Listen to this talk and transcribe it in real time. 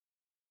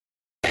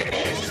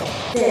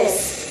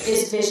This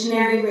is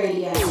Visionary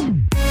Radio.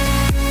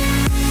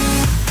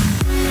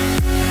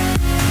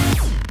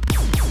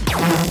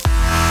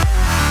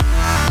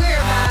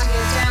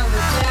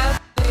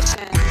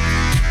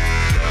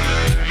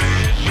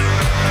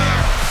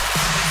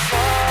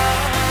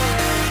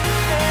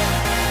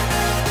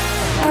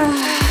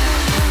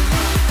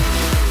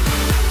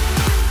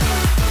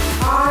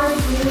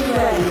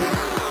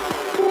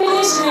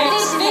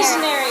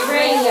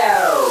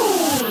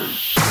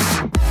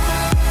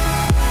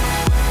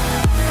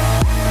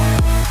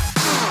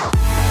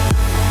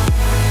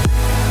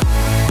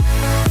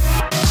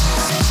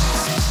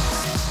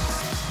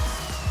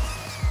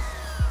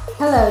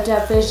 Hello,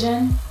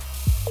 DubVision.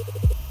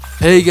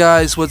 Hey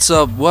guys, what's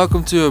up?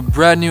 Welcome to a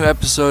brand new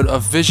episode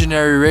of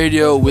Visionary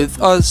Radio with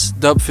us,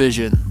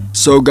 DubVision.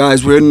 So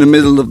guys, we're in the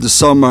middle of the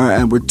summer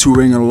and we're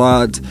touring a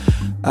lot.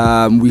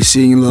 We're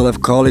seeing a lot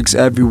of colleagues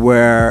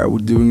everywhere. We're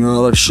doing a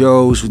lot of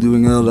shows, we're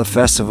doing a lot of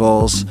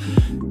festivals.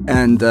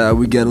 And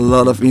we get a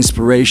lot of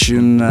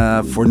inspiration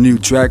for new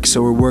tracks,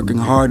 so we're working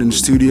hard in the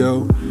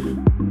studio.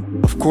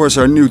 Of course,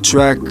 our new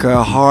track,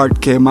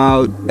 Hard, came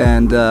out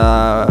and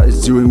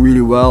it's doing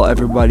really well.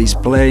 Everybody's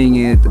playing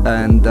it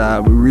and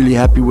we're really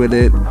happy with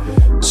it.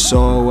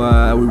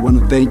 So we want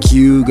to thank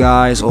you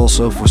guys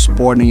also for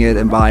supporting it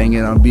and buying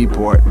it on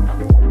Beatport.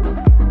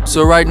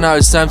 So right now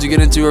it's time to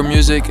get into our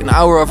music, an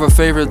hour of our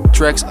favorite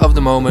tracks of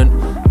the moment,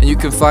 and you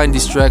can find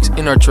these tracks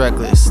in our track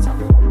list.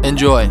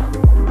 Enjoy!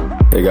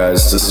 Hey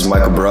guys, this is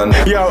Michael Brun.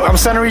 Yo, I'm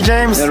Sonnery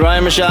James. And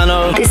Ryan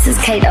Machado. This is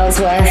Kate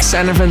Ellsworth.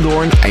 Sander Van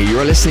Doorn, and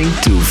you're listening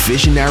to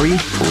Visionary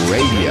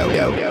Radio.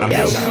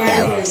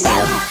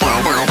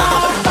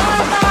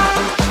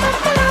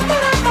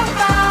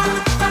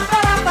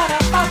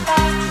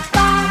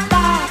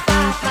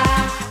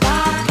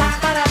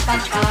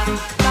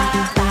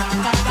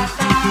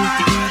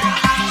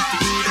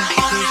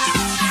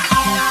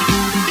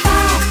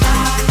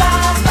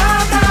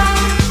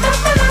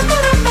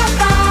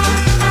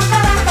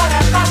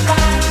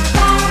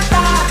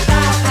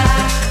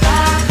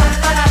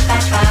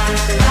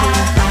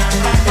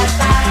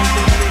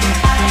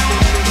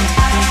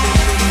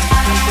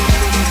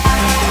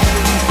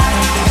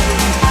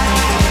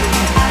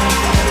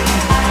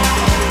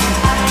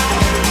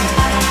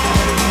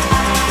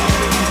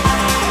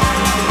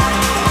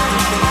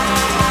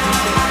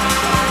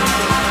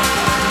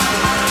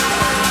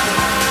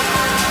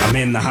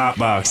 In the hot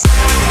box.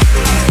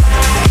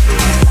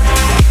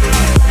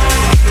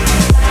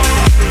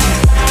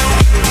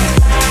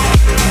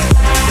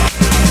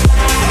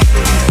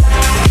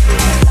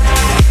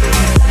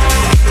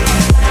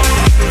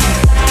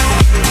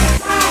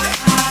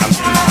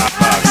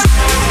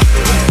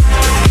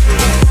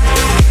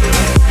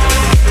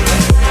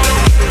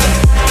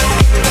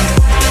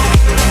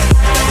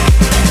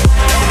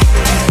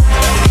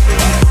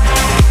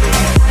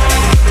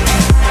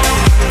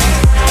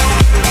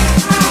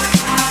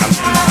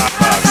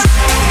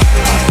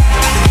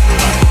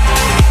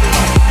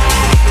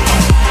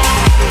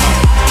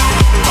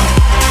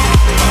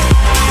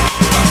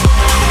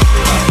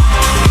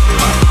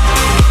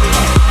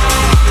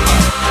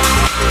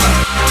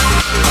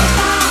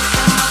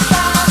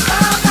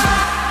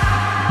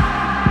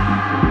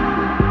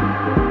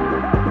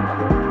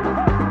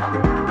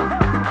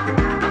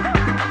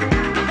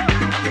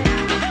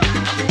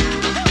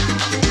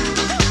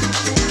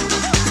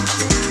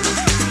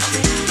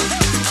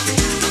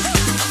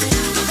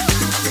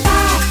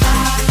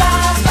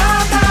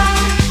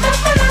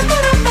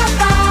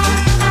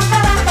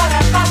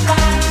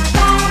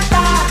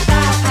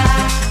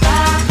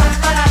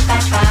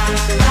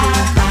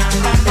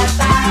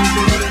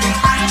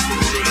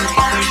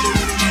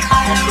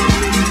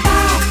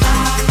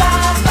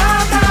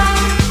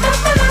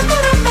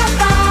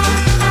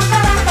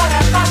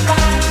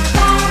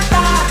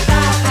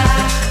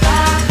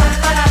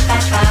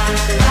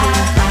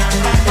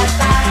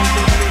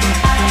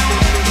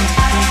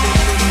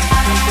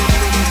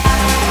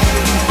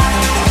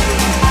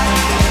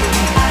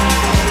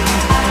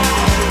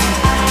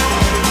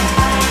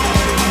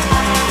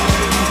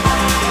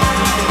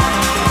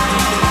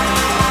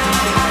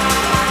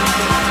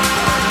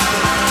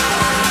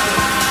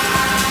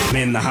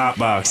 In the hot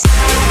box.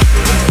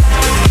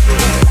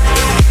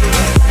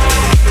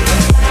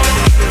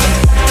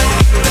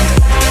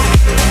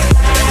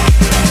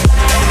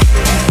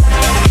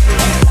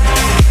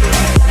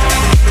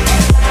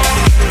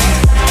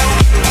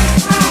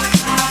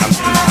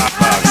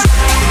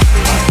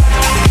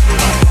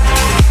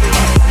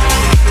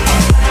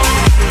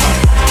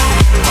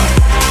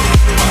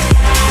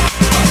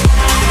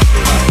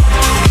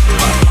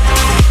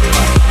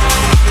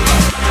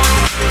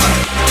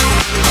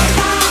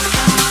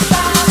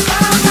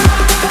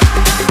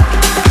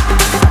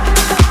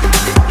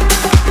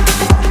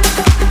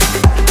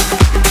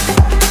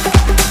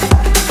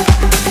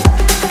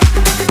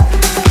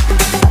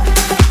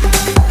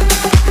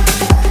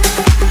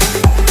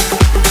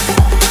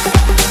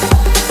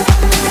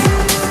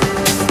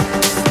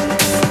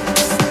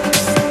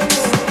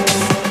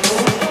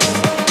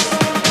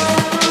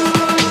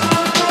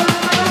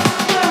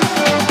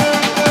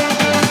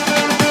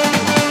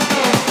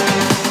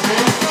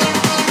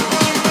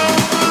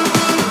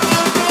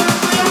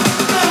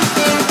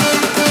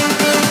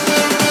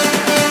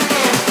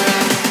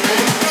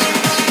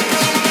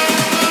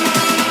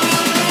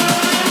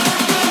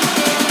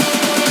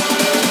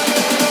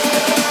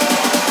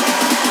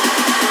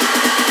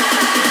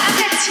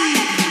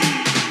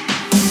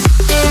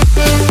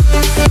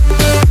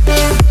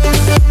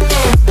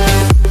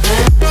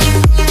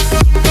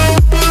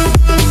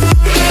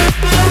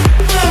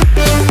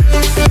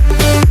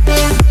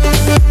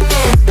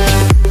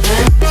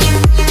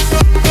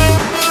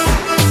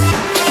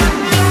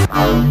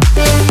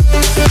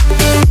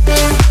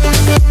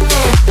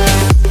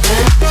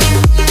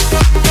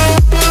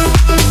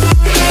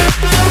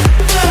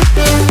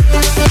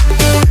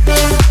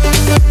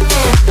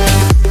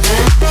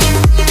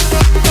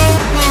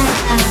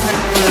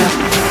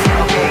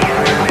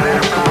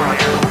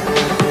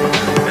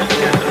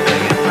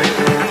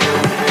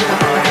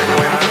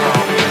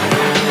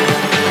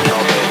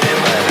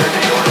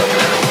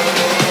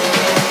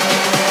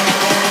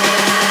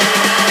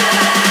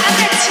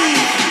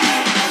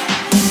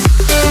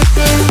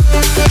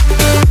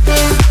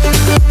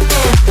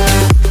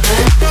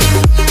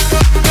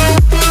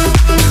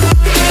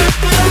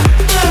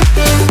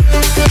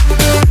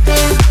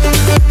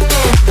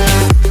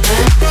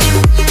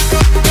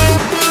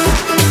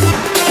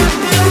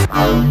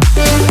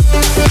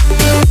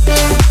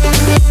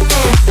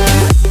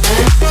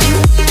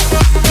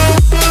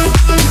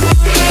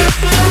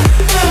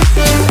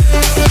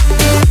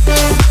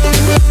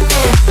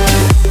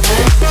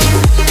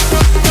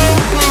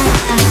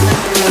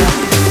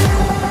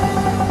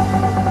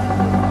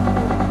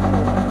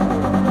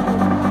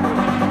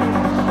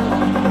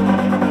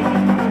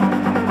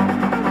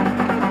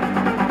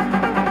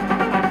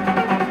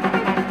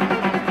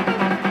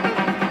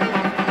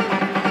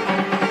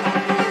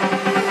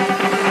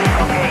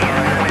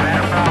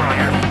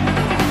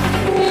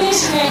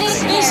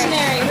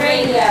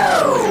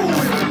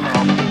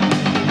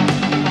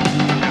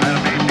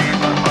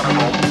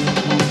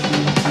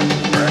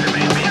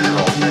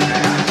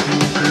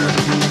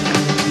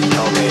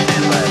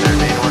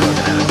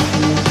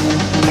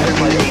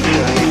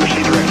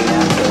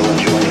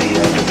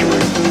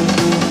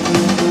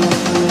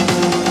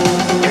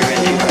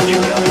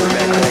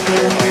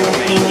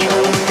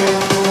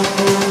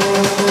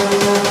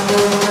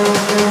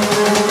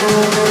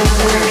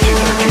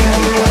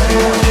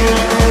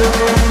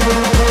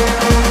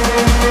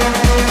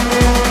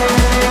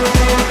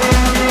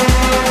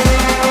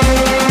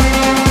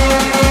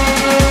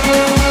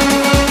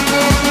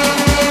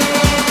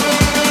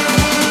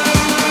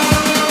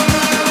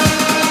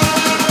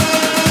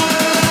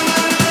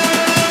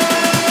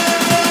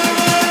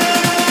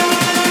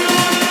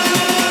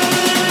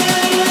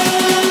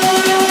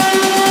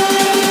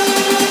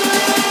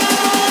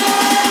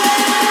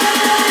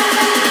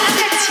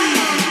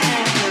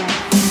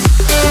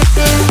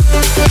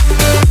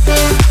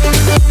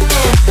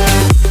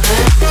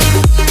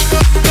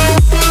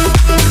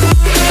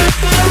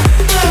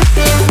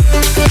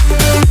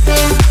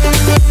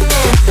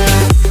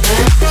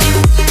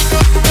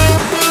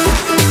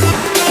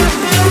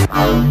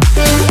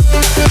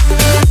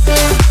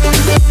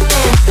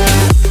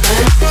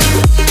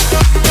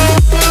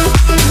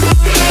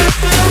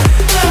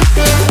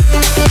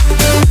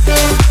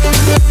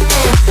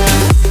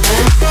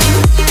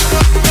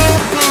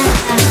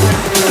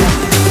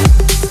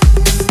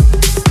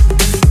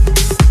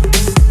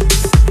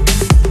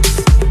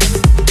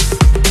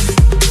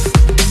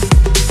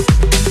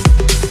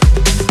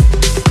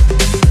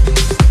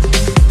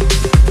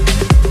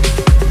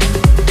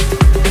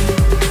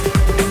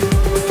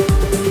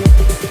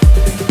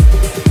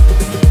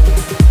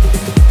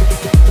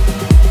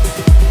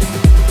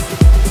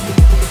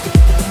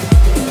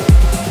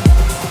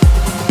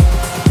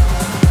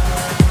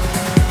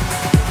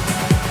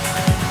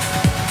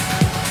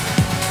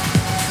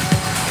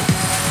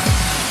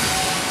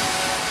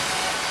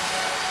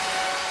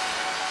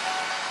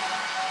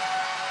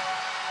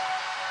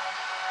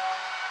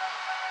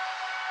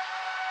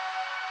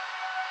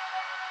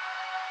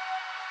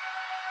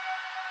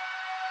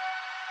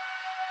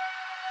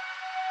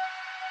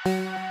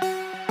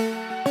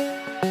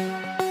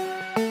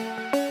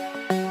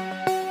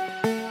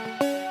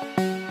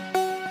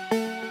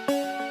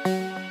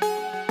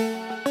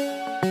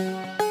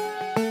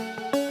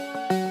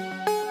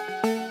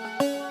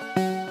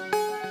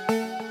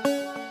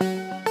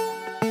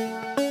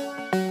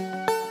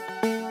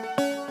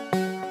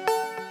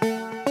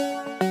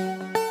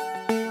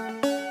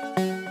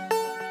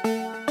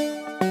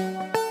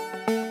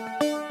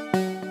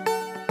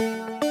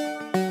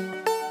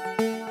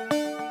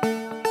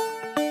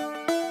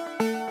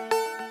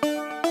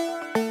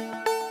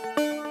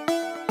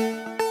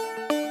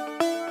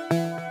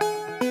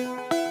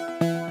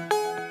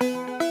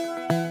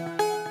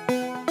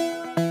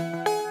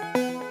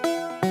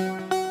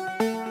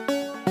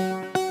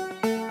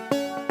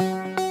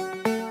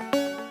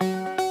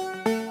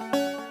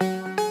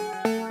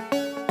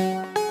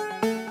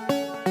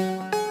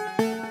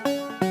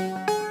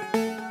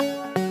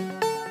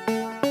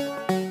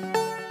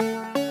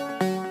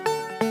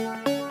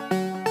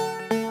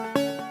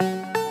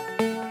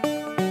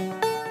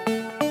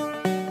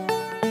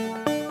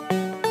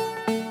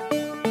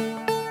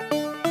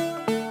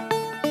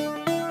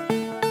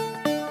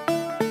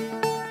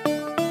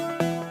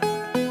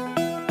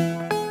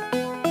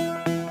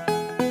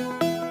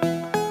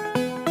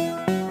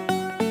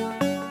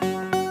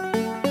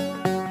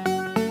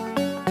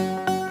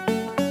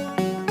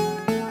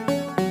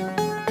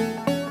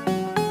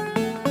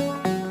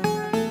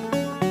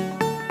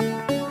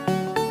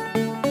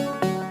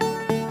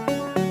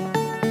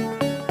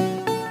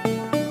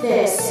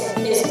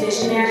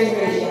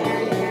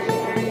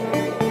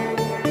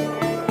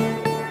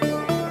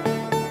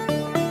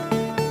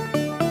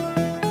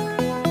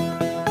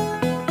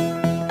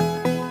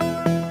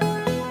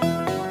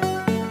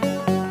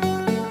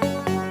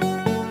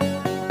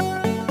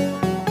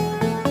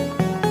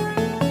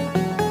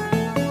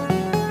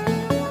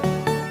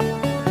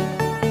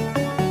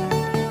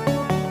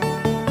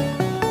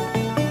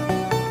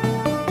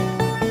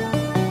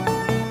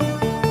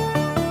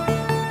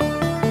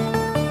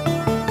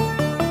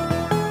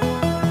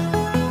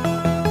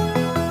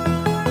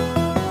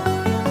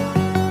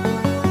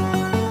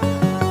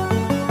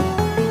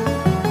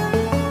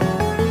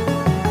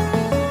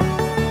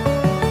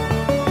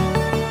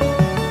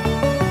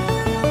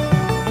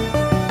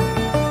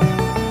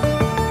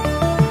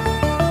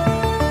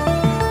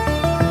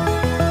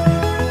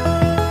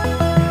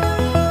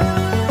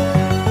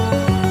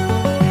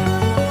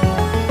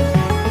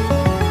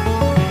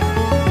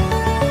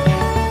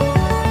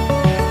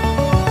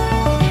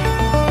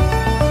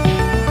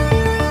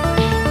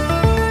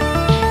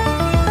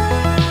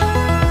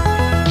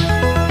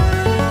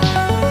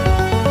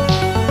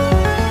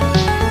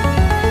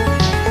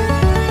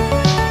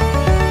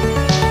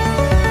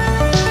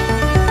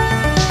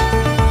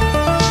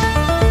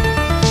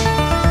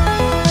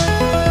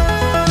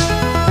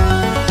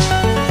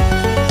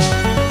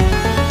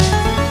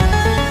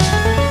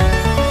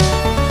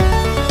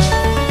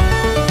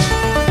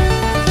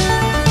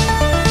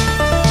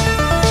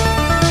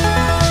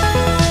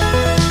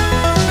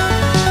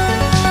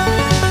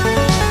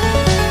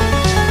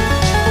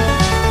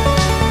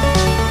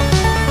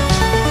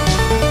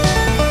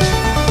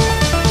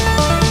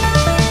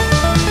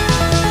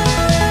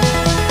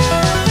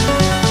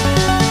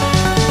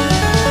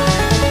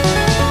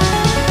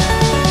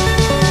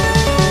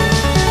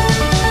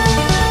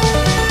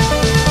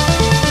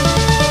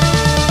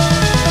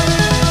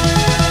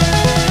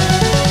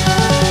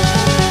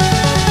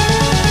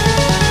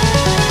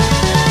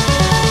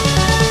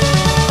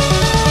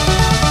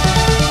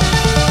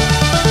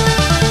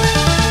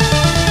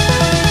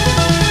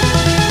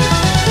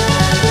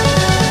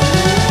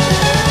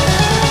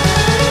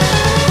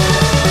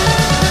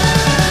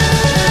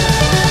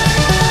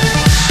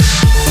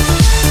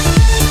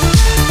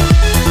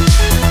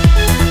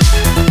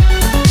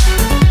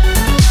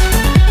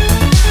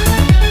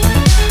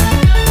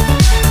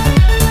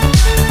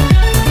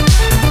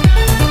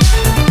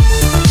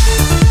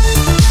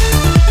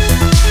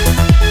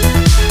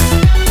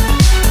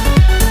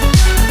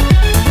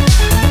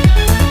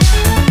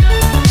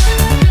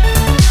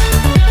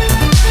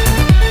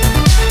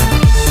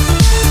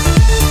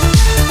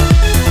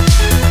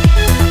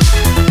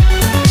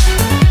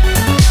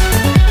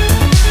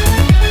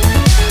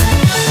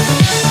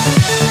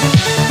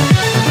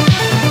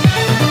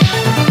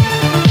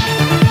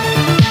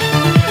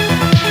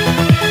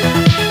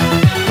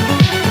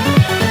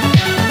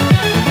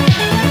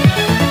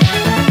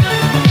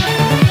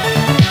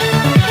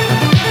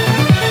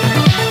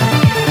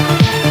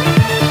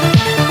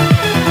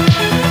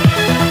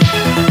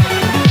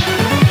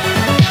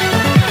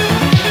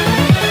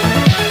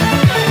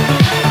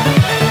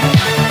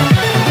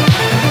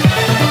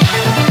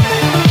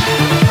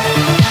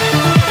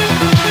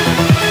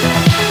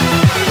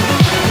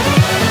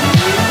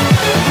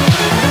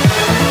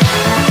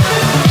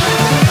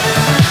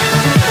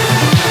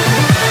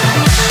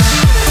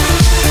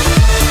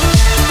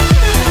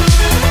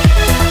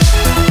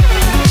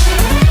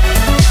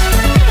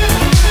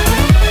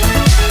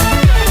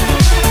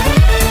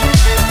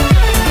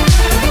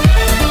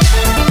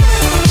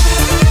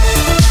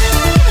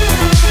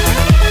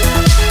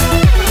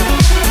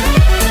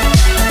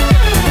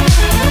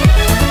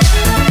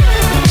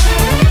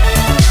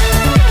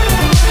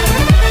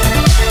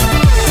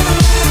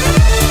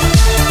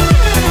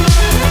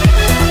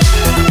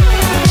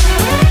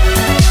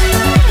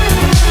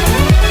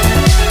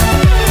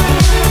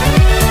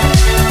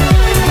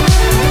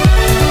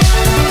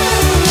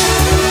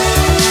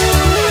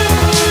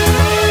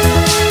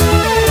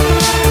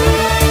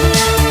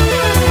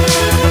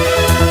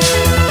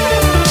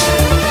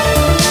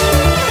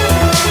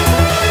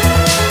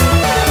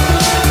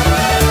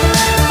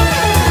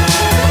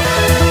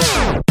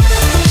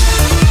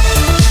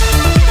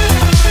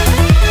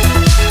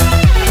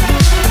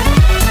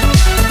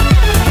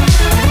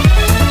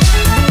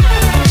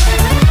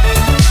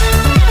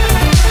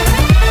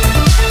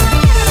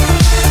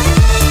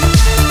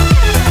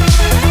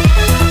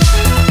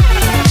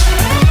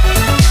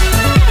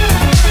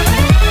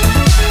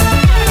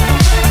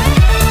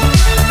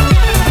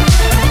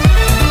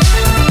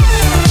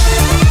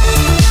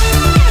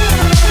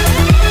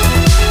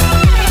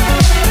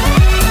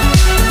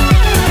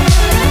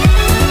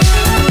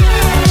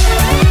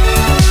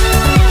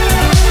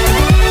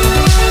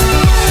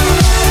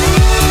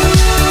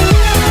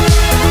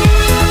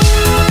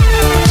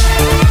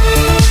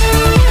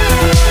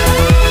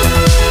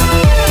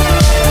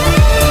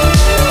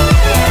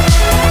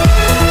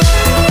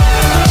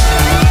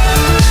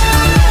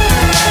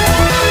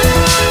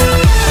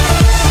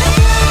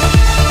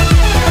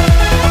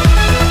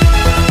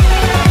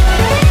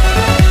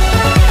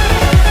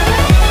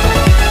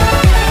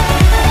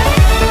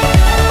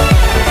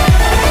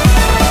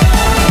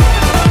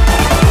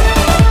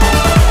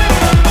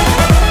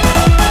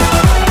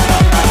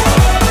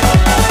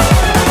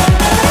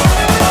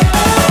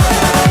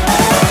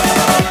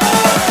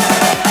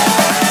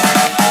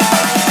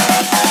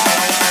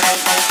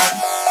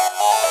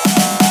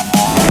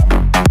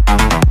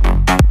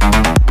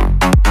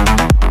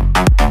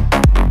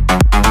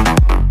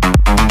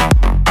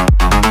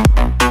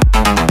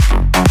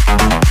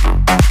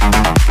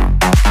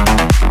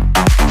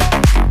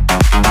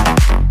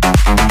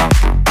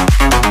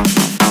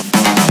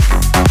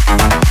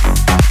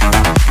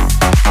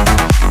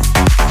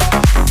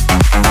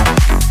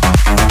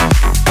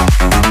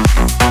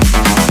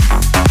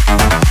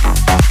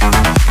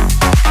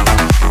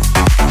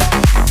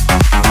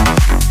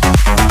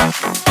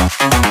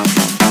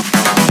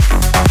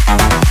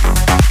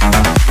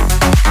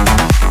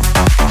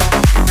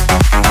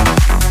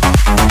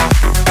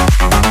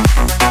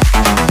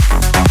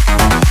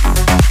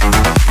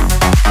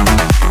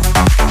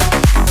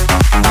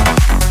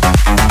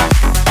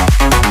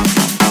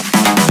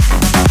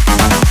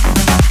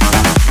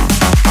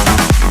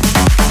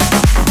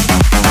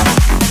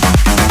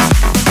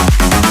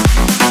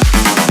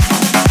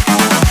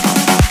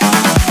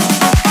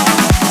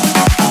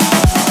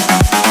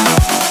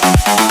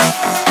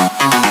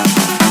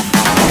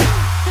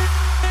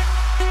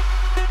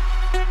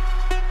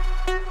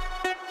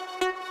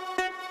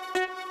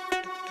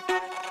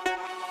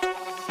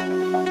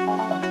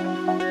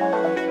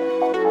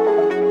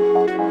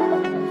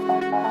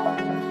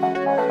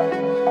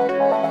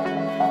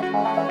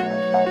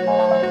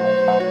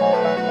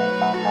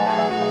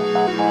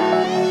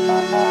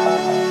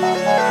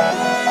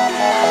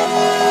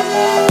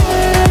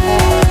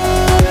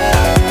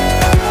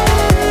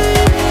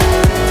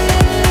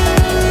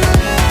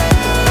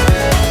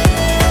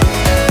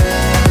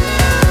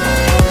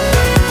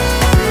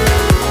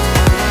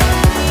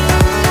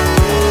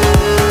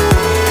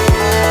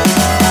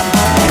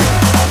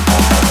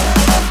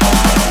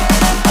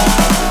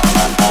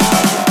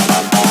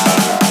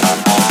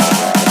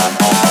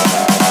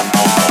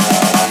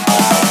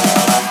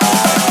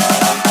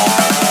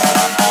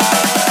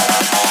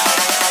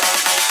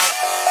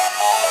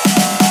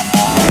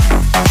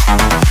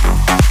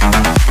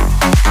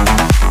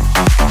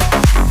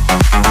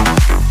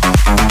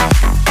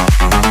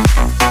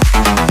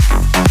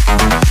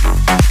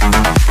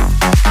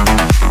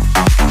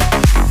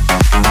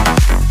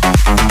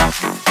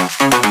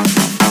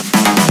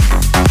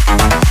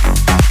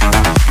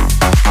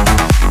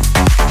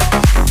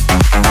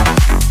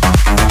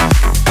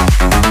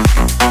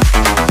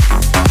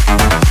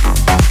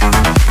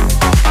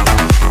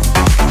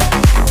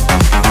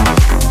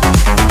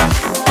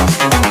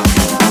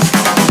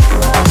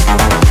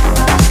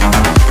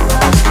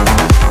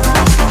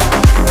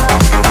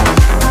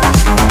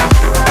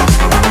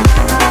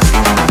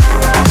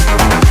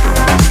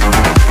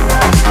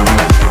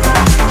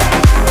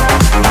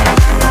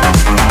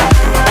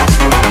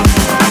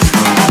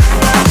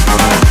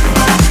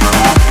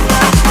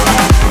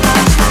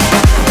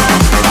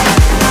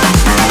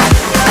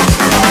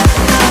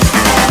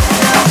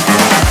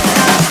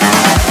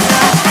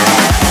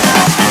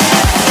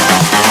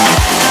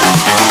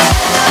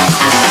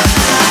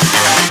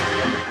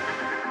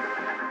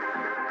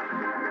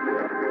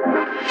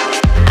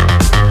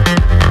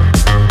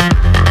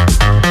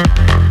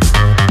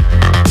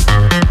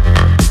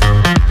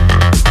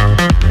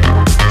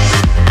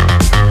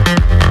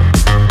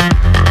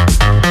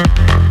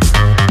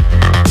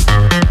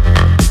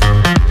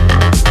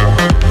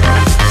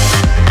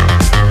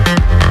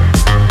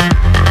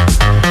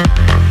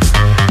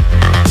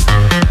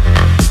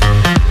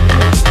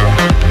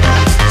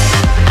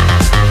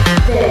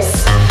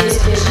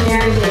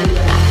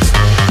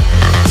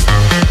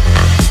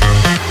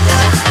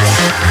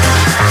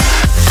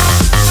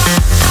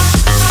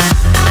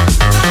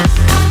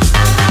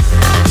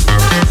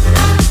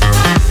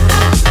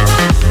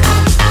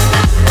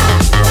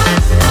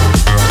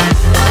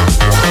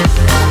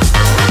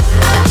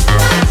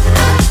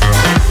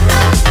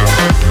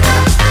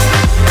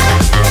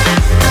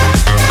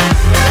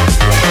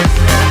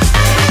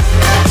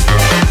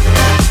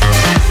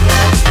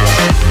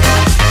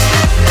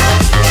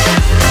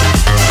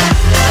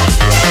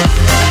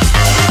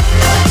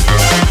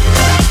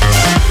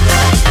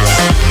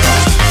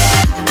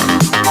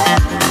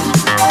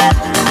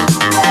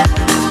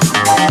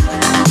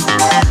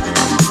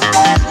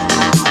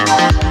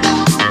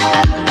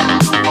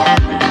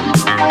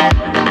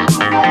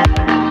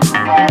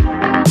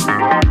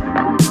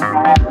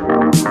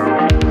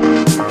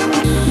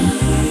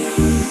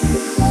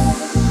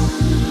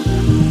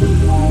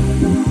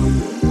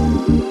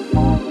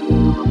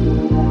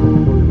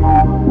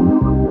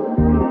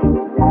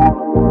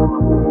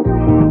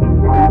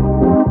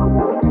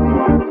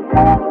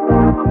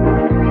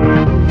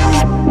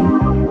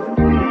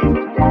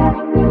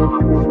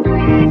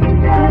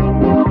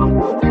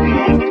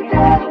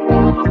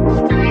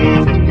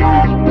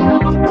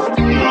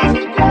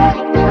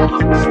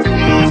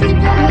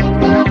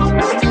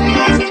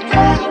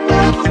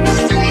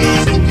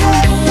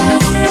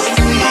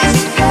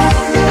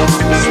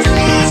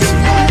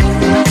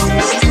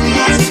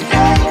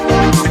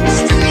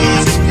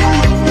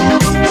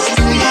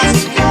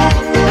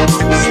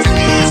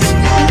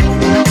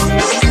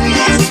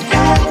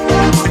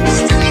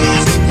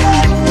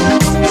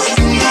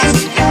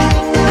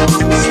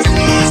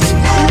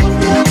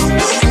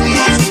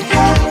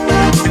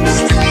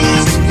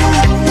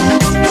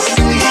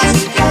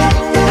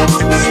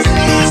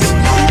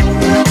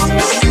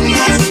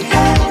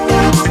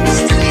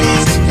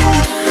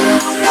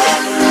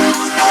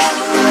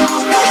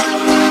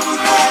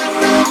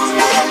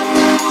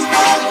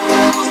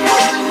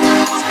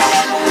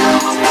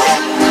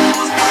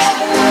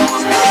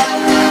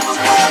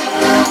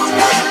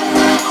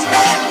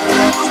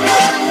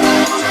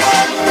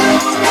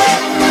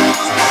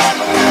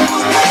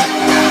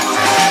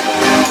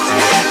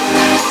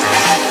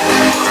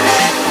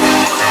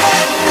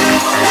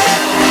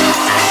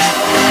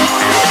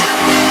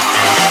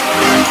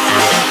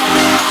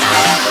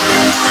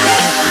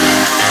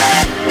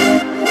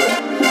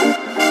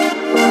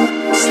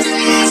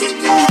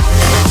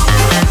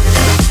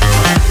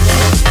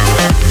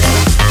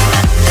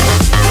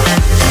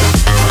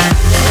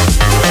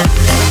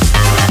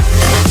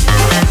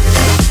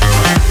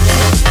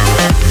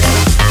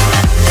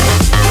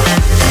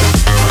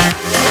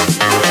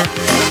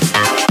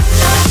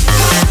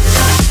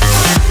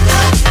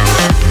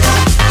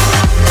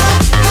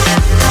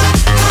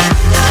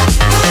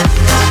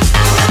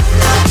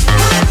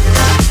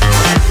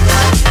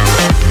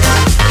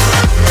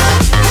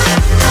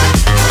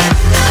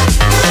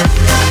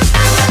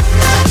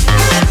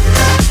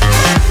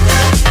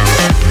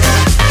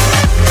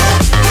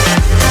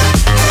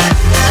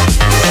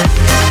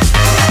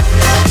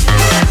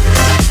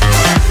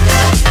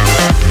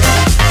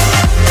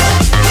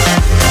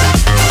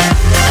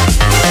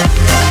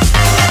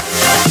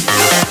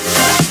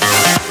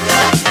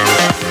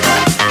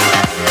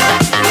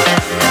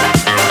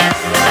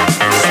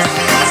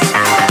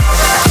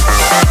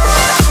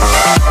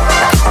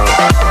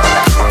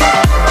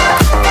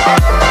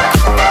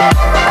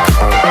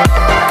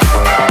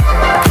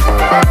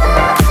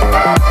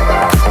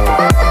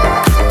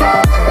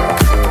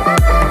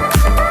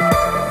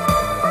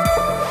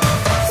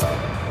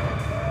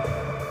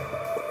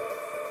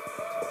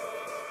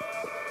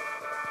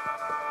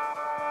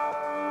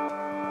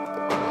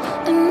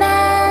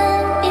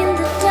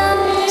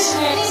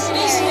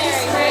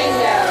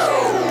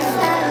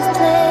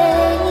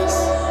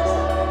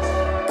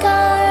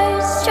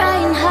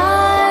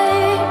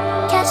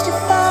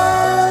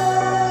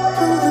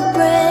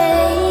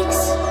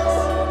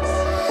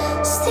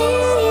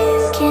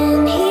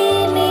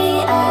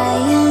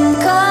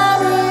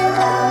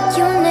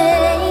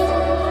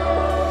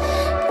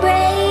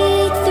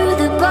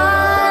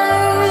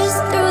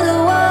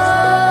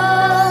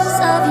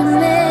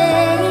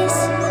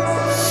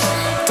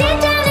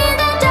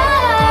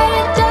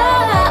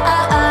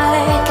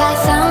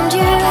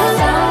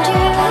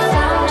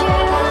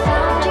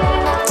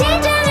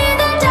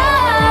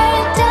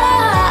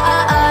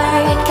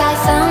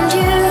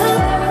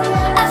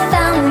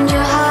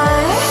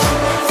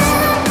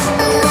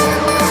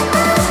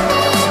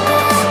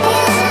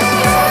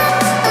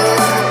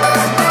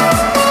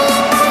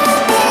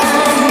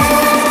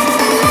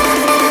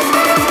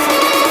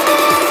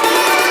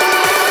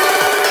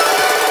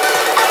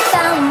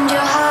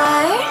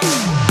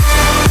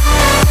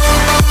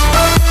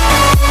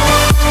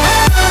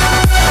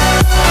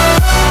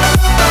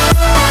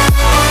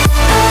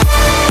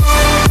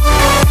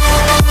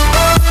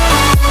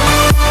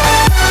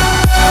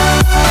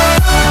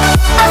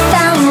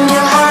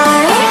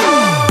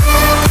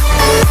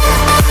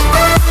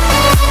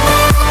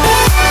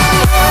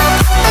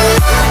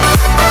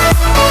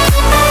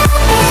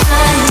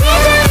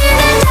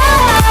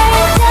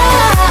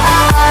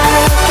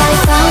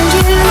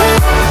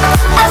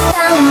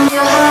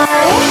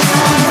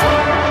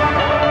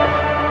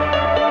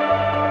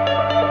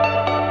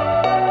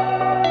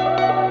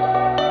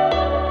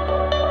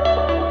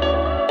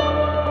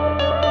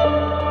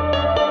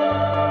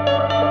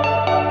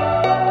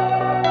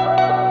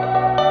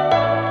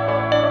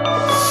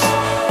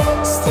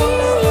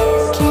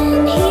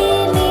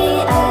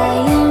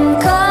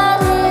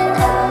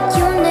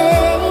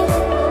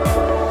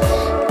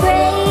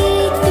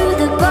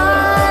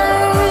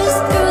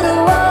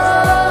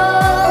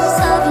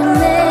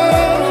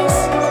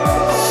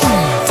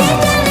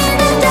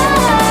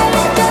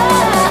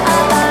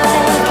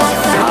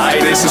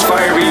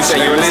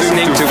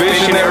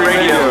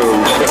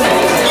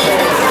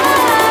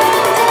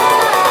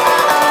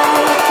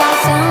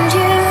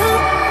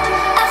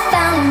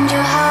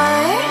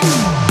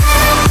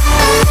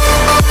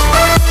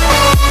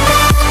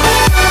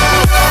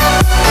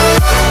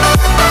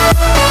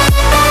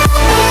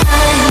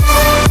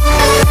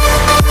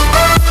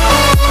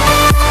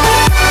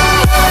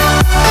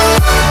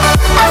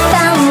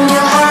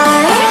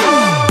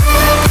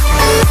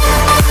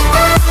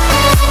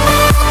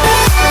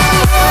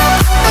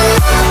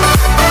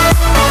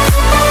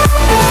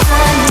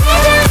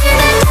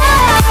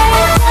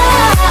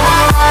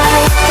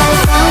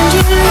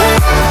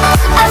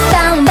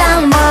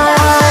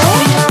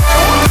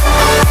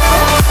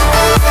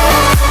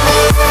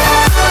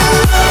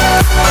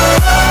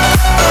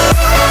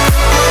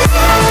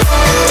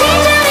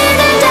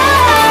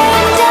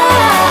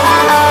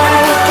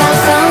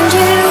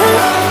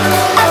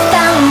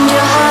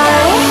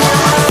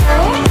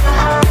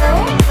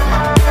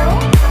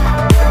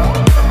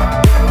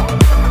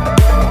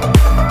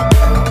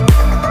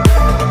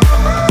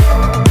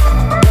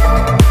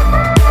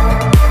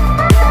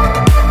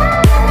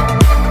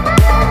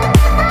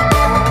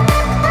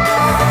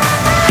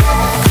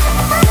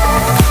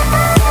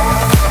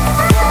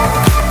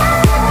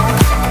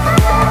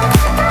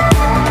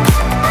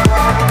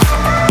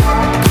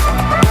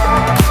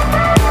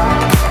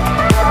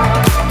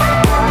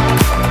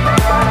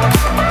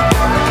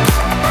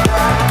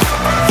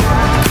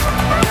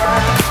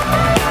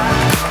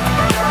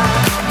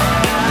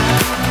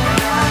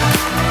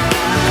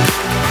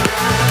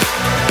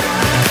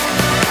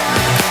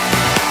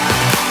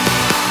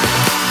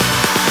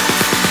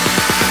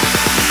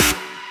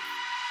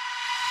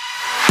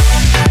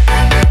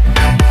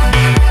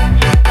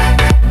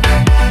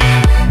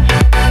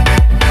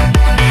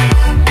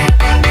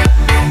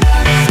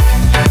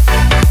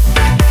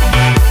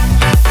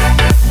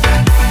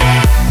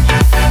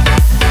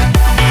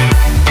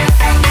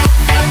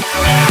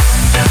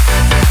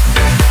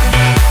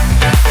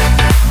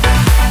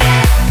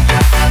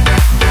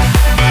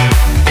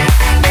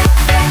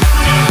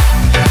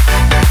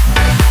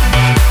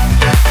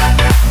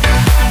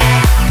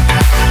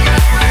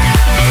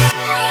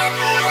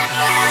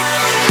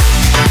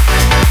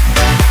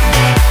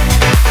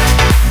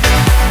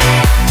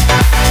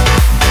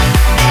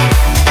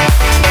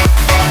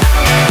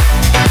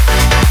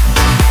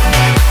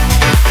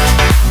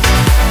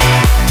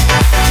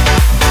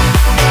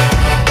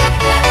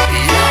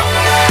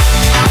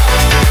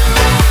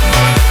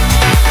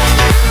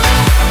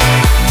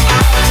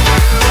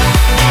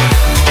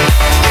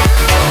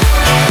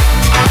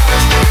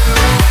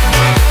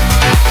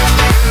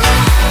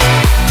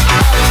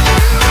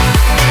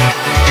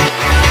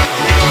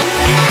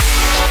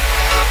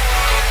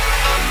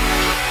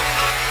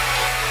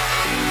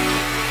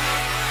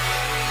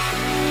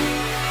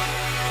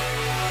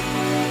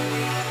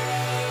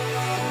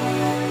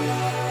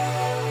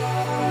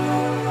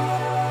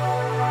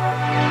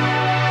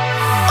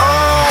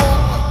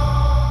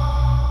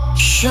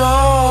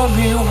 Show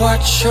me what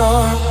you're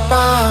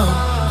about,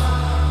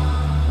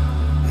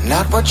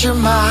 not what your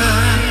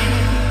mind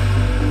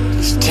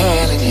is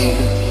telling you.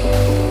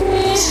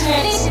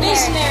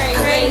 Visionary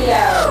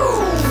Radio.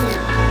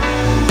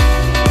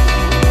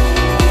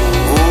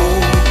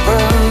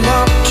 Open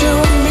up to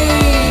me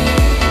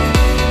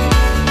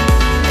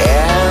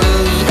and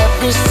let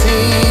me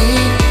see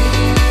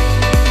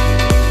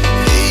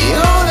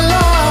your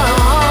love.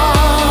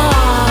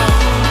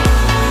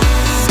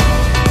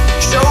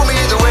 Show me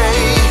the way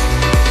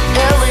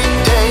every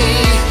day.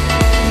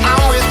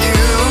 I'm with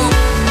you.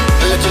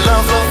 Let your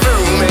love flow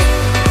through me.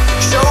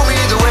 Show me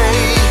the way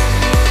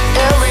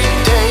every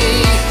day.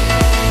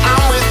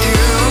 I'm with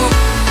you.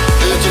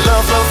 Let your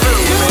love flow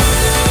through me.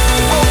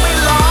 It won't be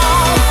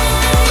long.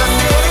 Let's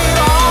get it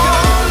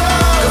on.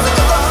 'Cause I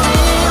got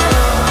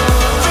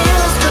the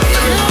feeling's good to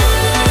me.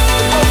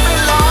 It won't be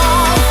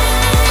long.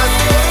 Let's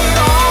get it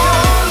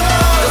on.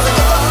 'Cause I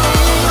got the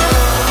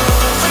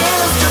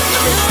feeling's good to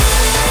me.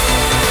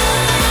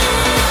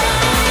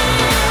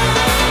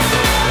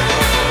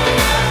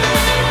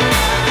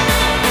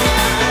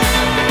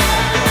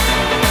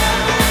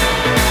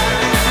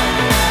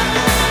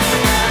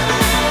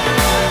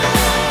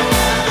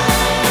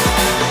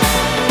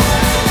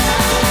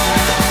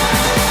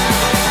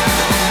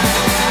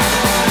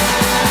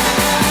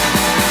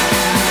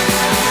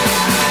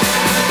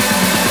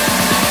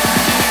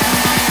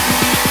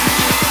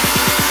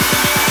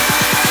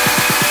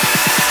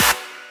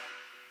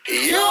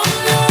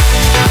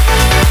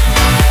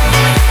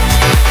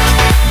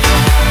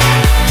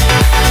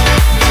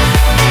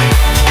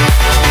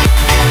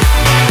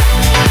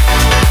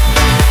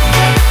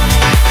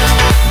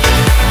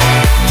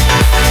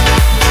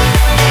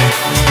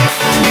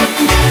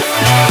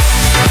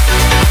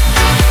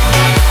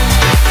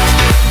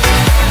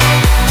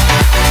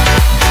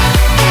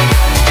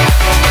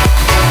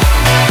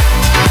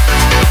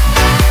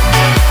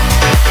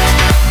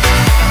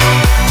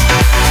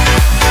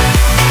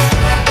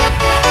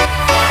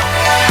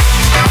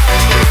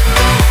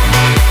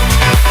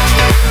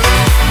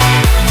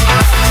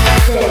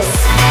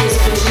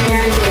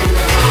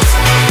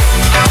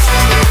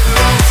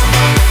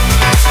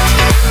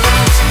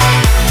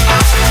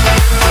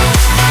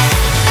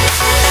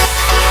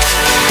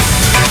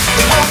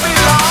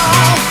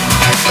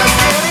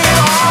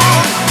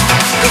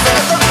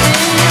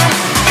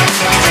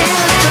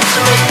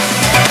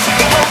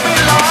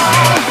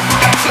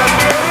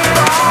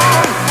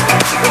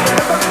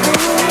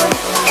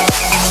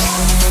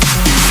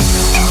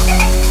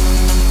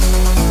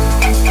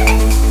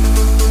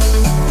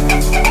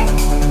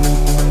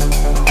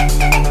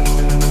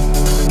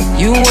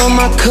 You were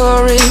my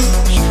courage,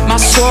 my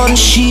sword and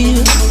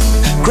shield,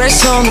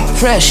 grace under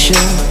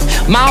pressure,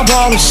 my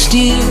wall of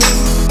steel.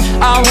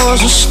 I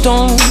was a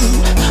stone,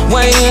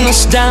 weighing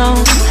us down.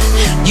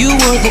 You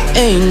were the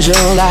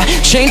angel, I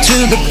chained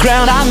to the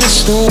ground. I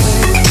miss the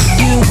way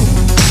you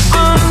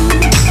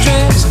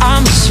undress. I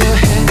miss your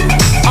head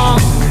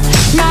on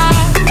my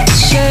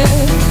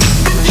chest.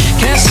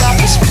 Can't stop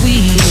this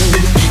bleeding,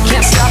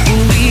 can't stop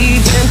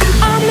believing.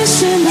 I'm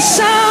missing the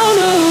sound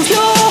of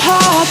your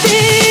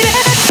heartbeat.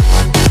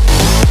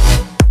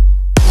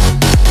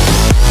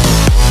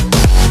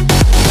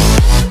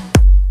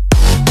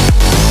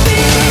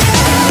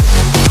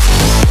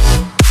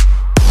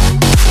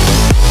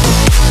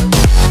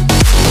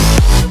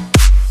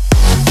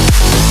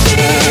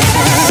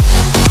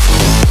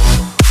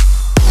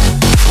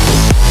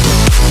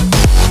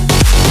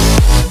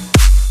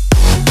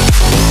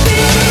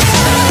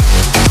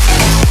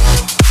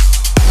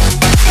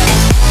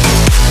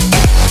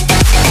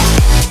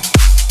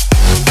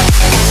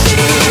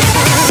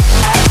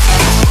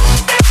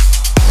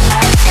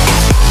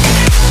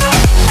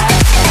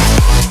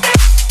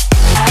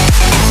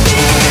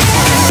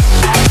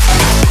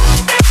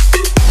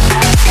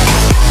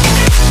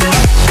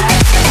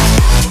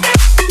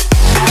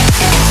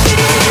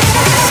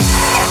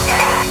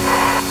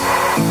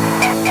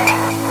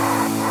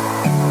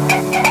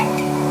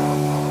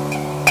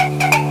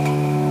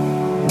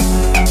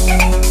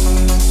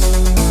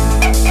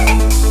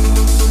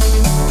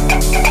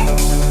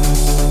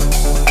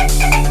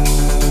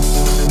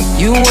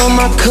 You were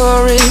my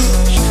courage,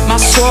 my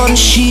sword and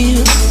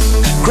shield,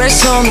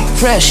 grace under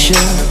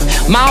pressure,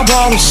 my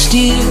wall of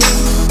steel.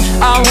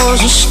 I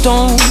was a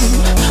stone,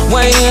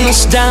 weighing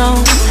us down.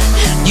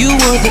 You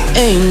were the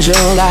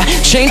angel, I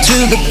chained to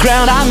the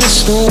ground. I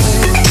miss the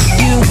way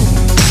you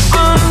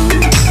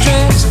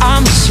undress. I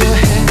miss your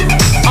head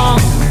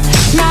on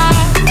my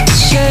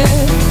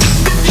chest.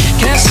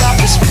 Can't stop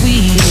this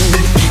bleeding,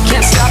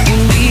 can't stop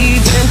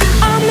believing.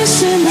 I'm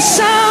missing the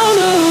sound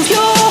of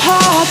your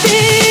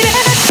heartbeat.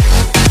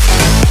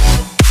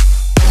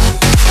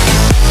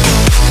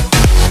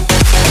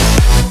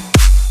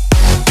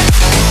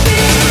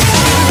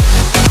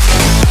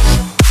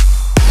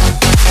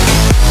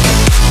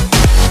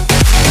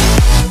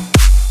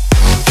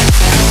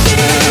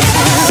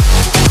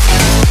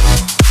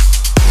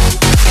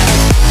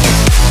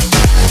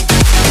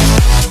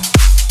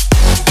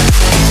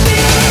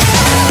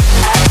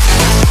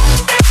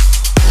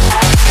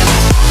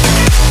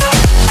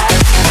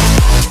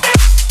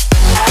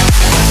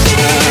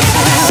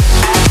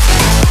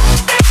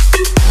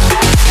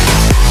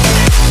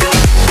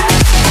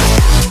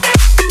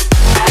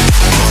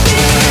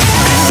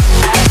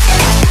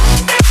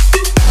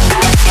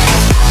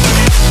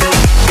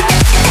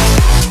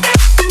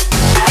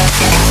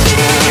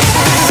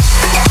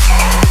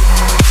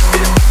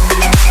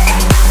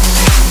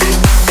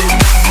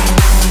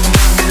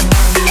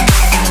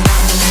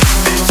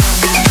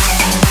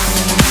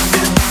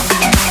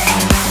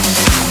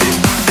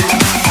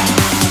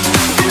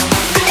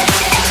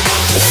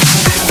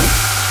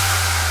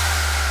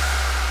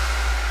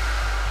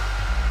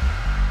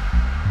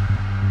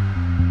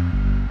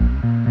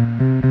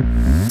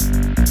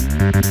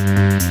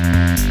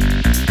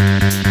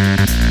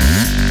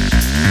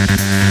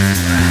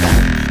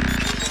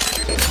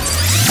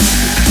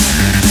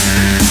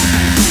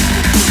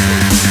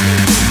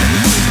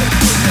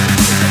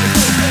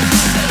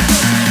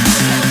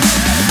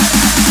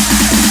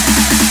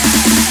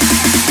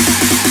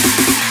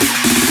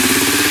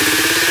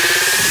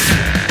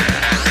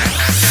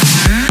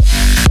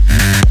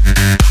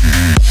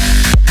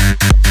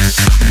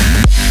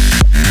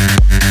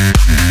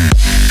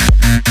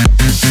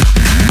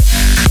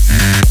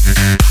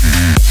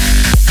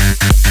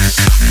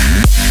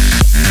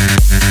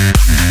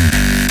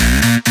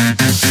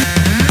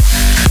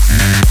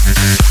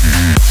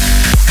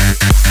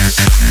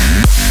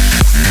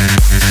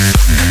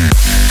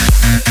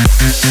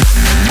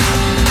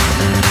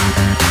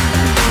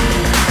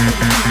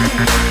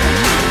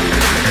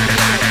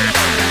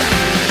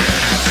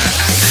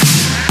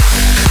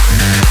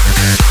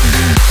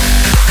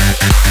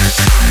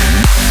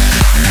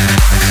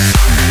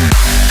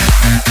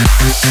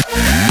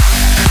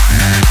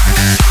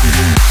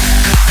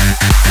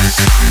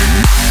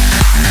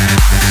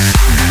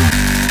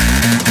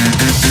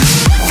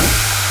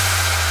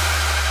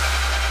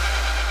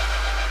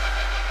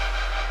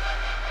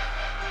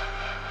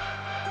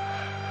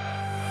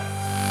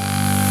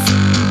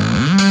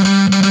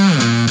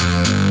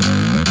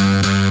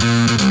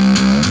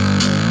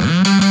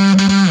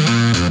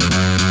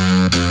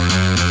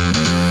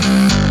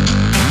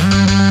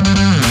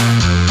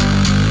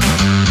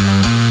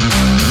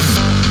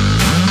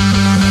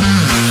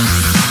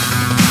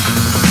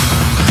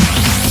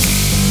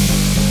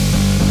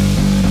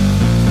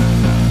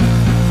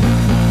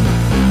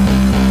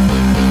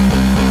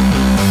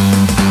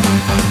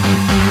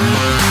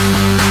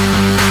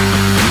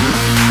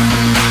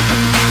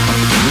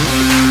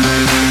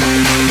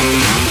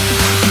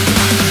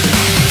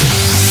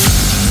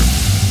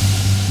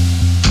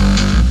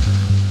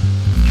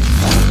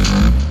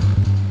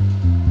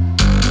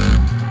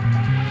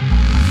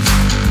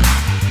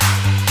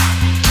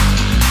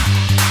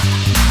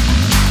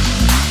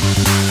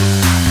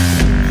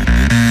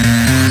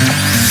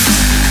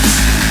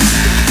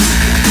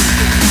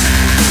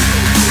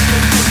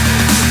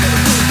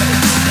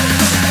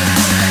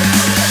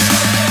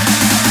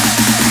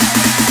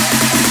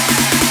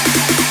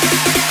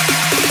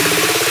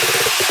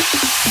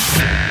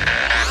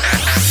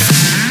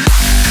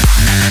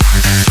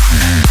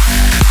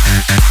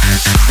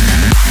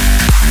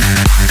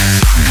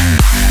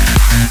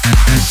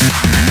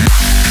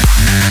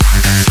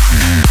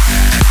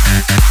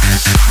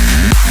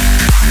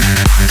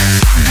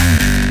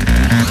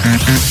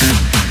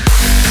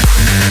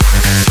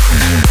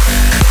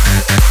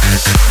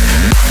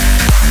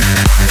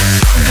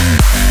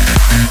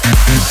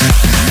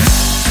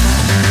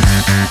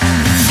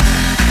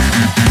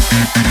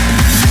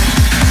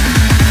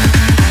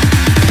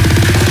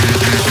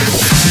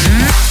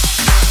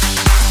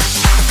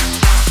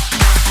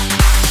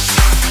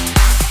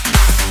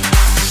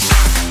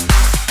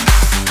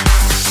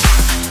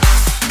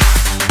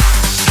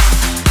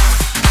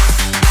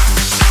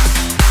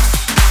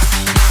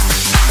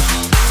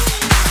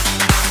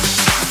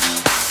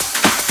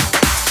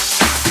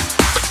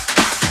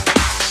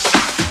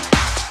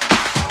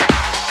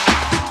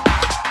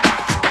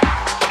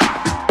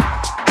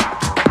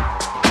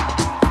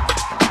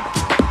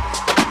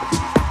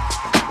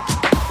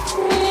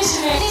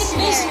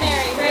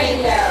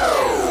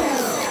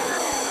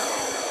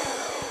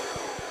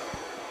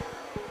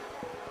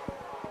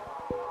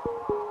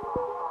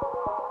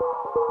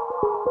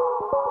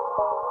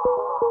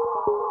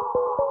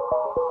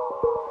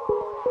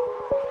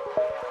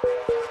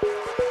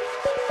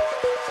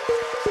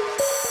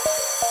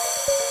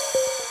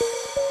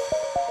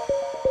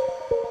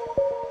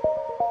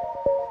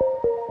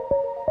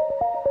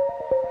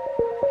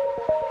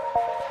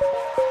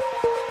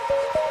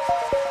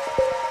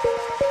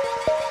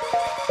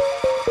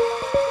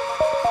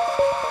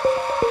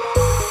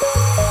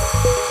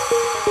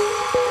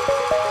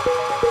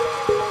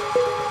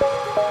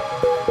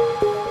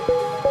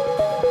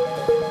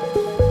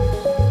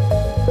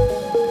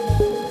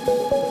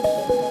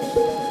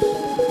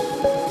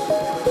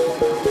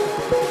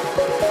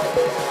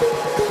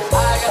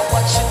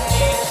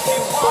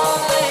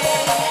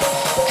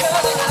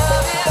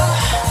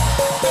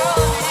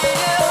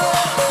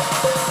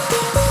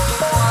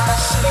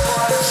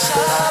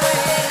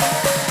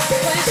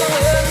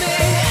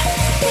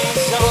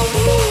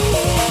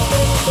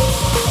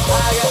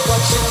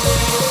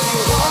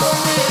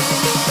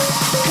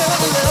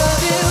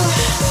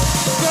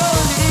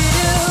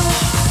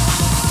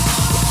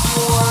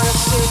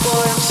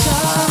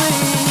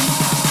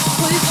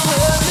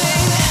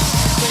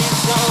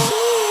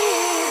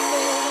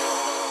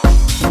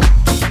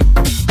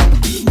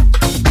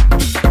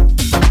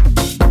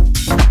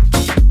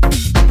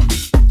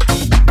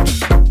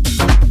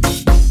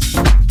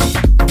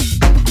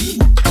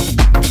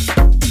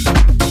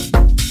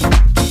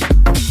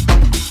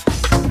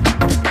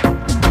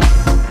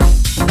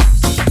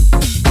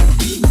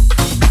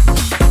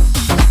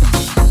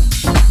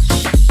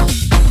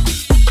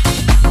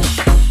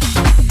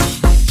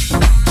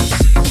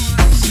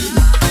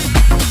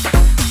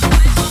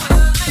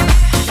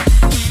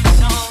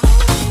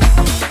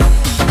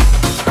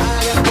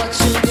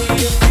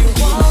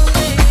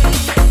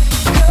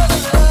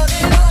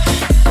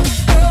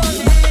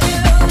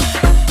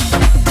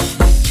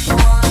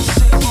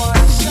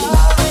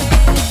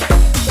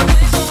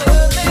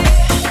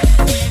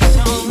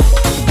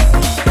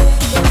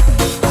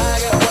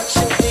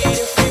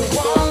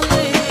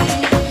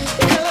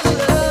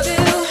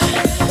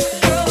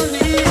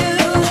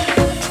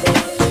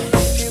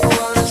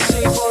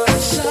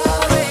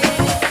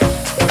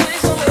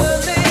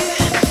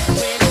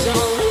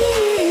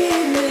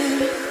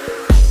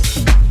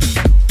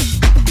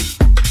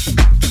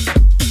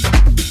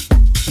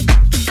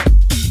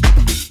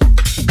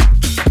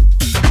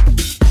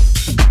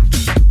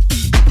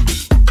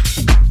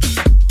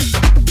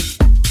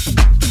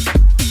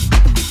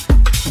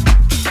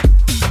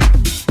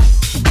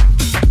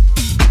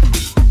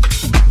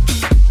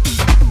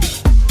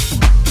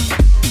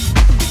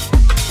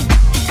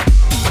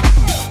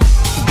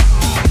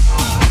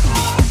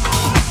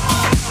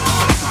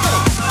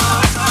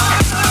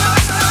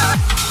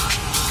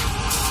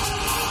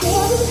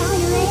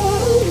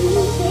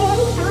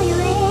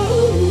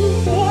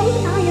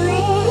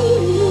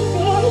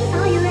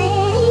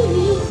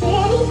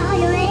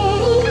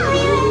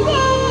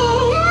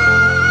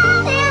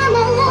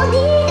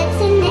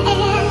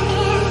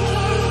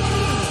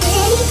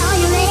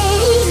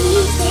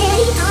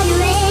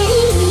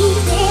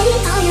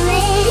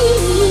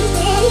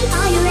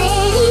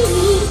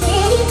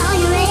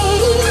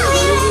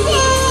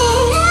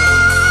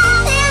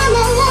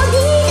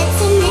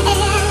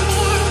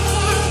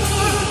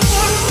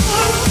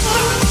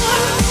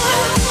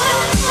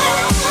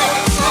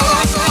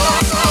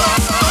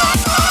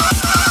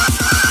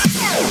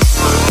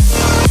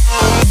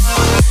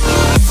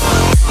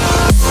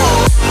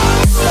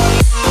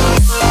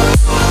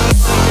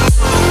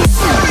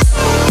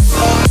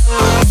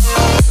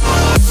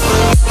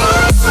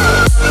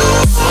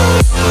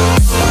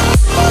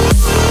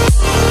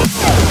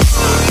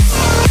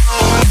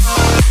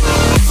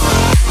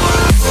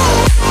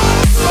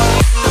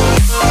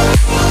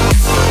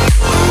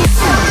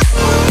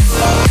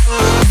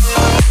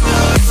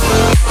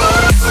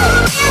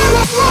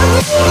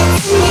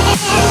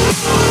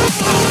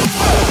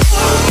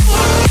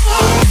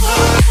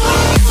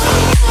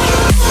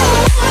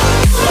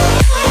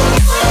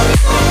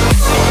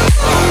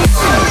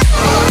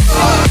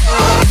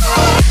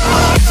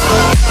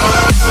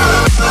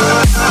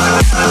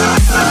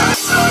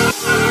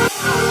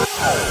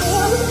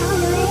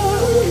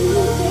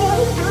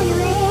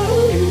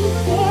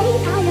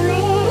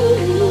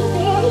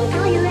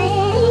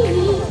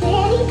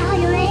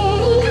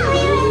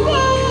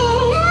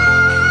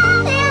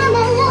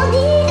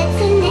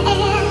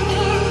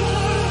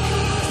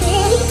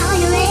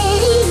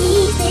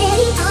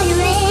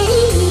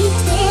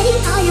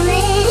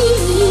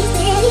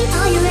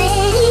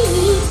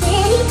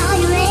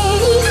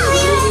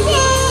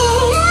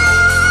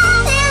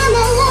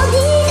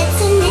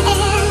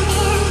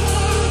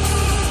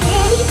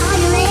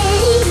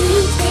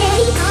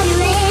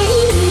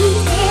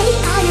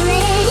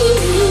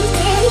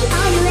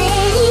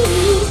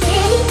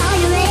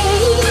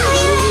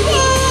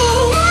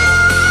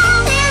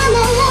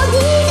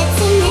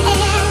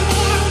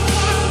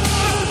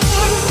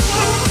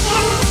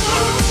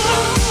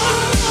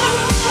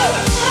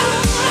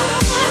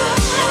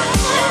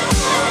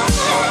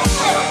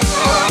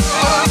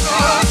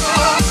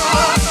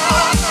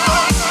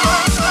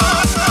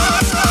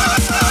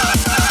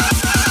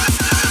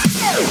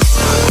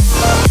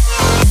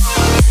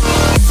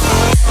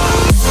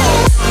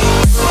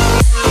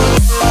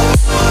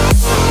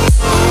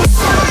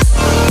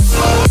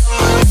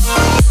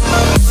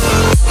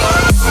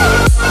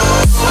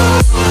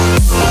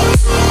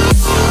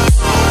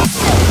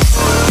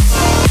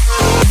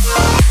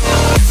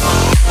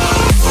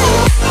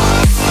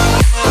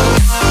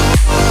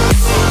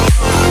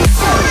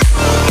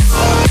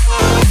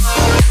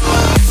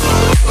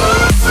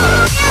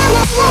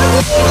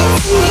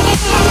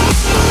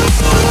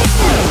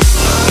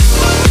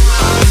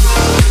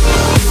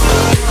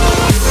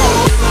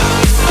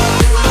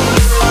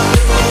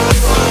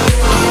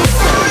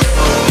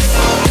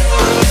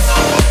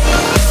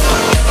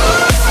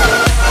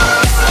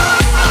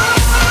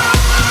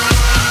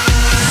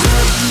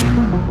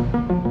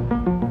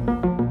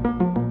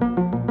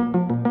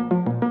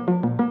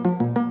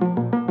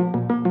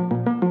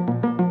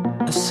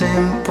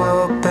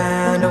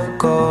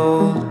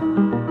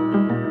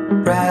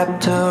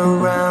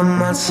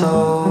 my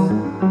soul.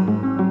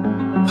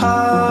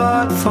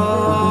 Hard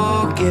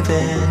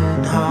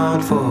forgiven,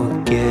 hard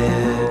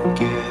forget.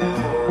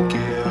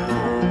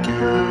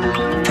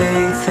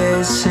 Faith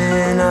is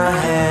in our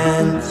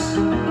hands,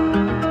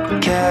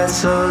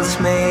 castles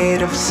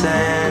made of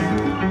sand.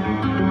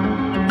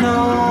 No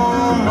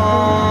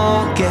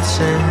more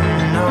guessing,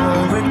 no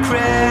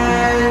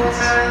regrets.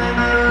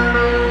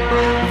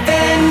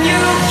 And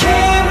you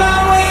came my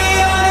way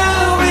on a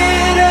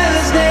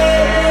winter's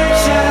day.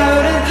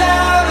 Shouted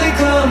loudly,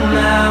 come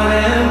out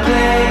and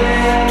play.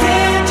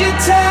 Can't you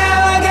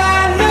tell I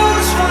got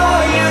news for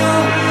you?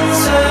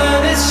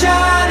 Sun is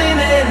shining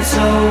and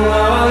so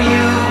are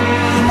you.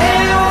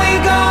 And we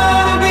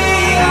gonna be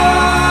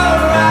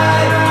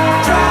alright.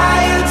 Dry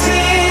your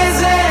tears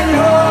and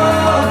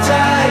hold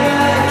tight.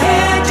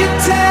 Can't you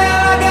tell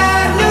I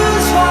got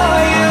news for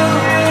you?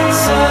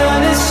 Sun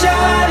is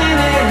shining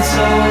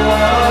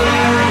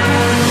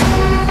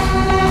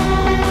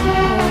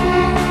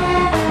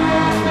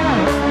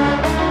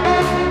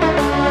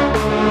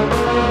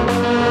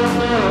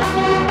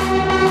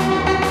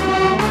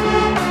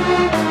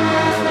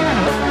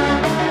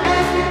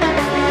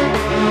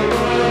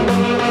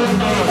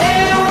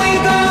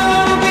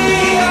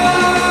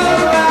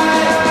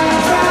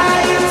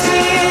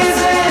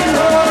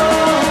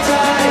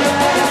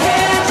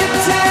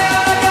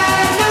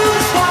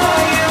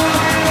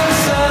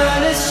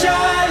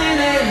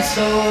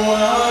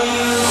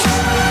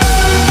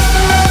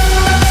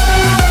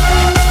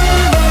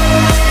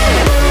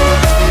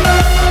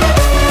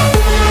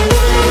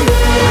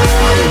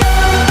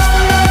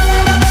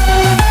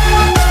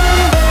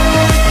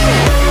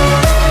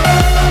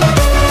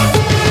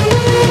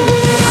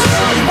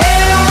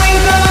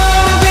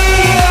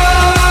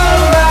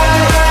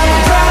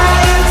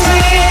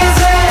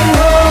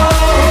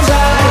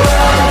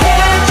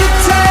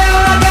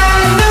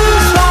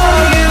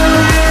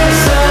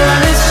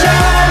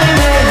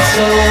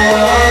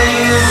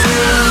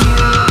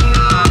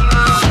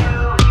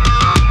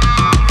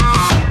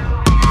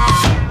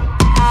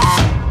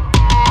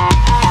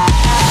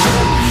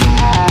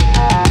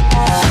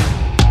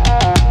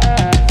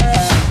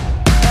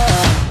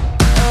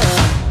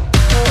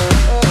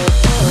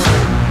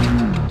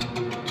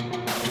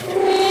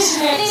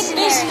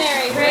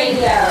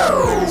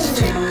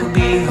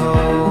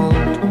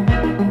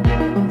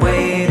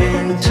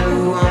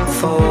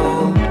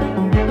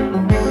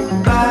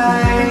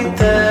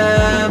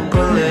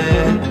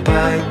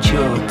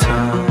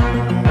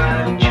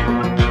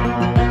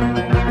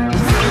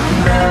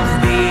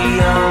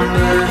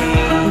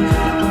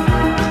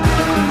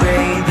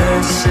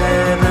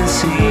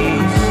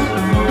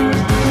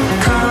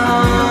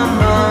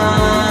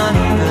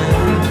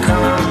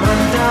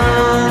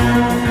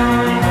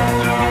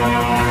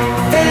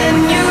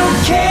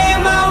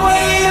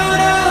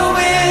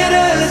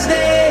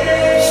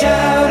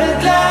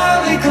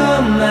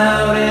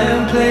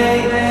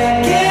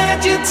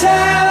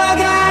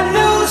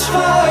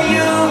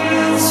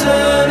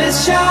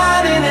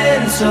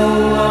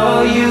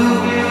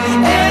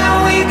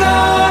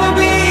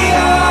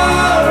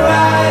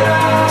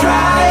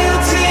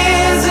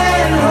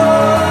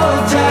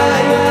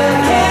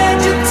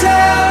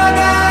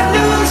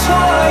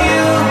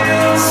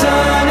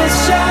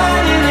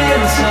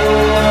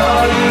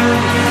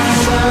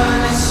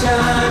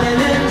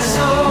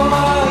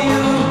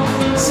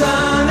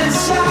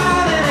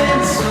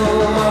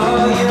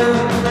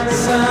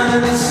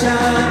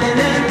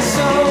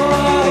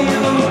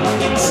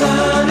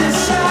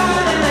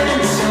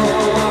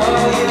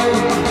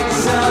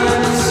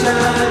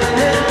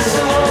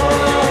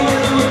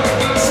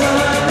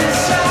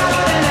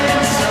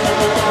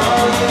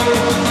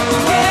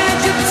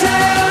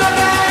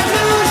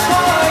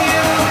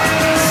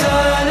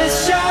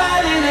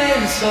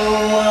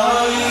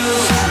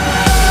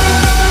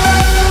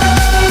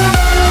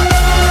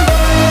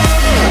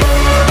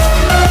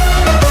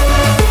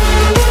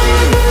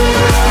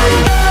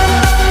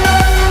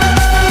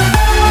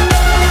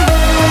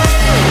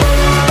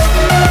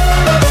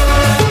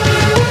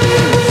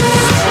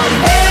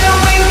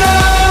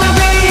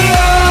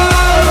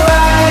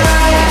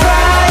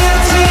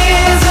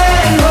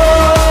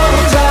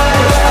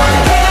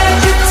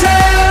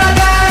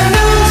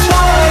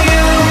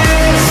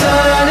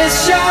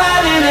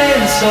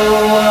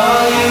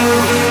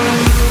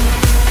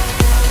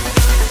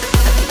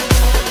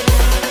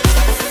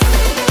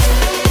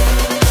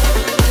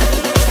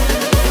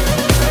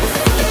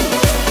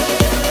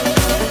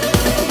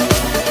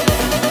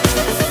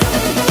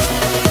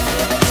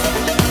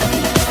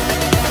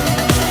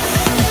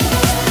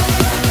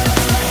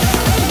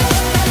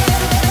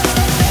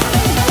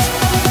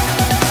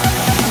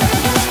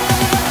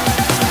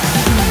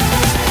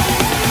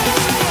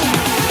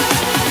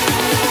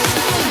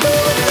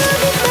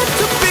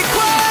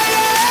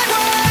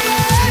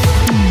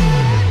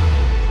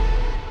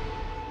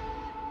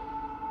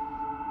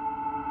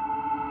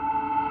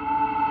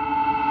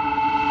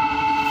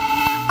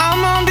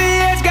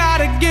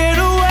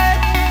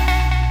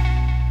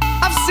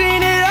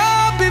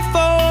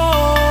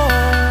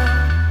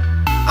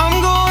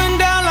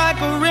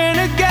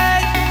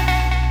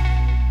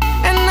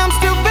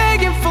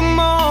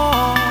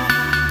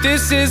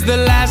This is the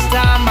last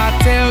time I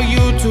tell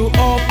you to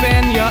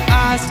open your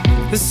eyes.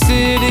 The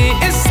city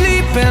is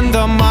sleeping,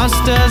 the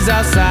monsters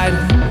outside.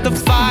 The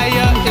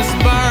fire is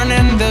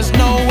burning, there's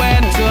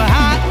nowhere to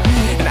hide.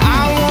 And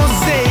I won't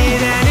say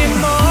it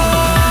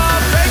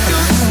anymore. Break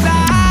through the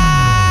silence.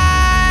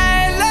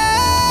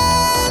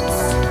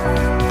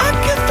 I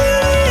can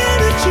feel the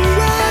energy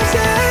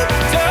rising.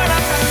 Turn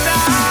up the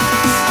siren.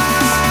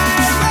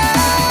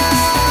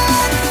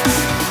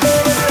 It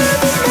was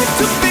never meant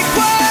to be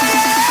quiet.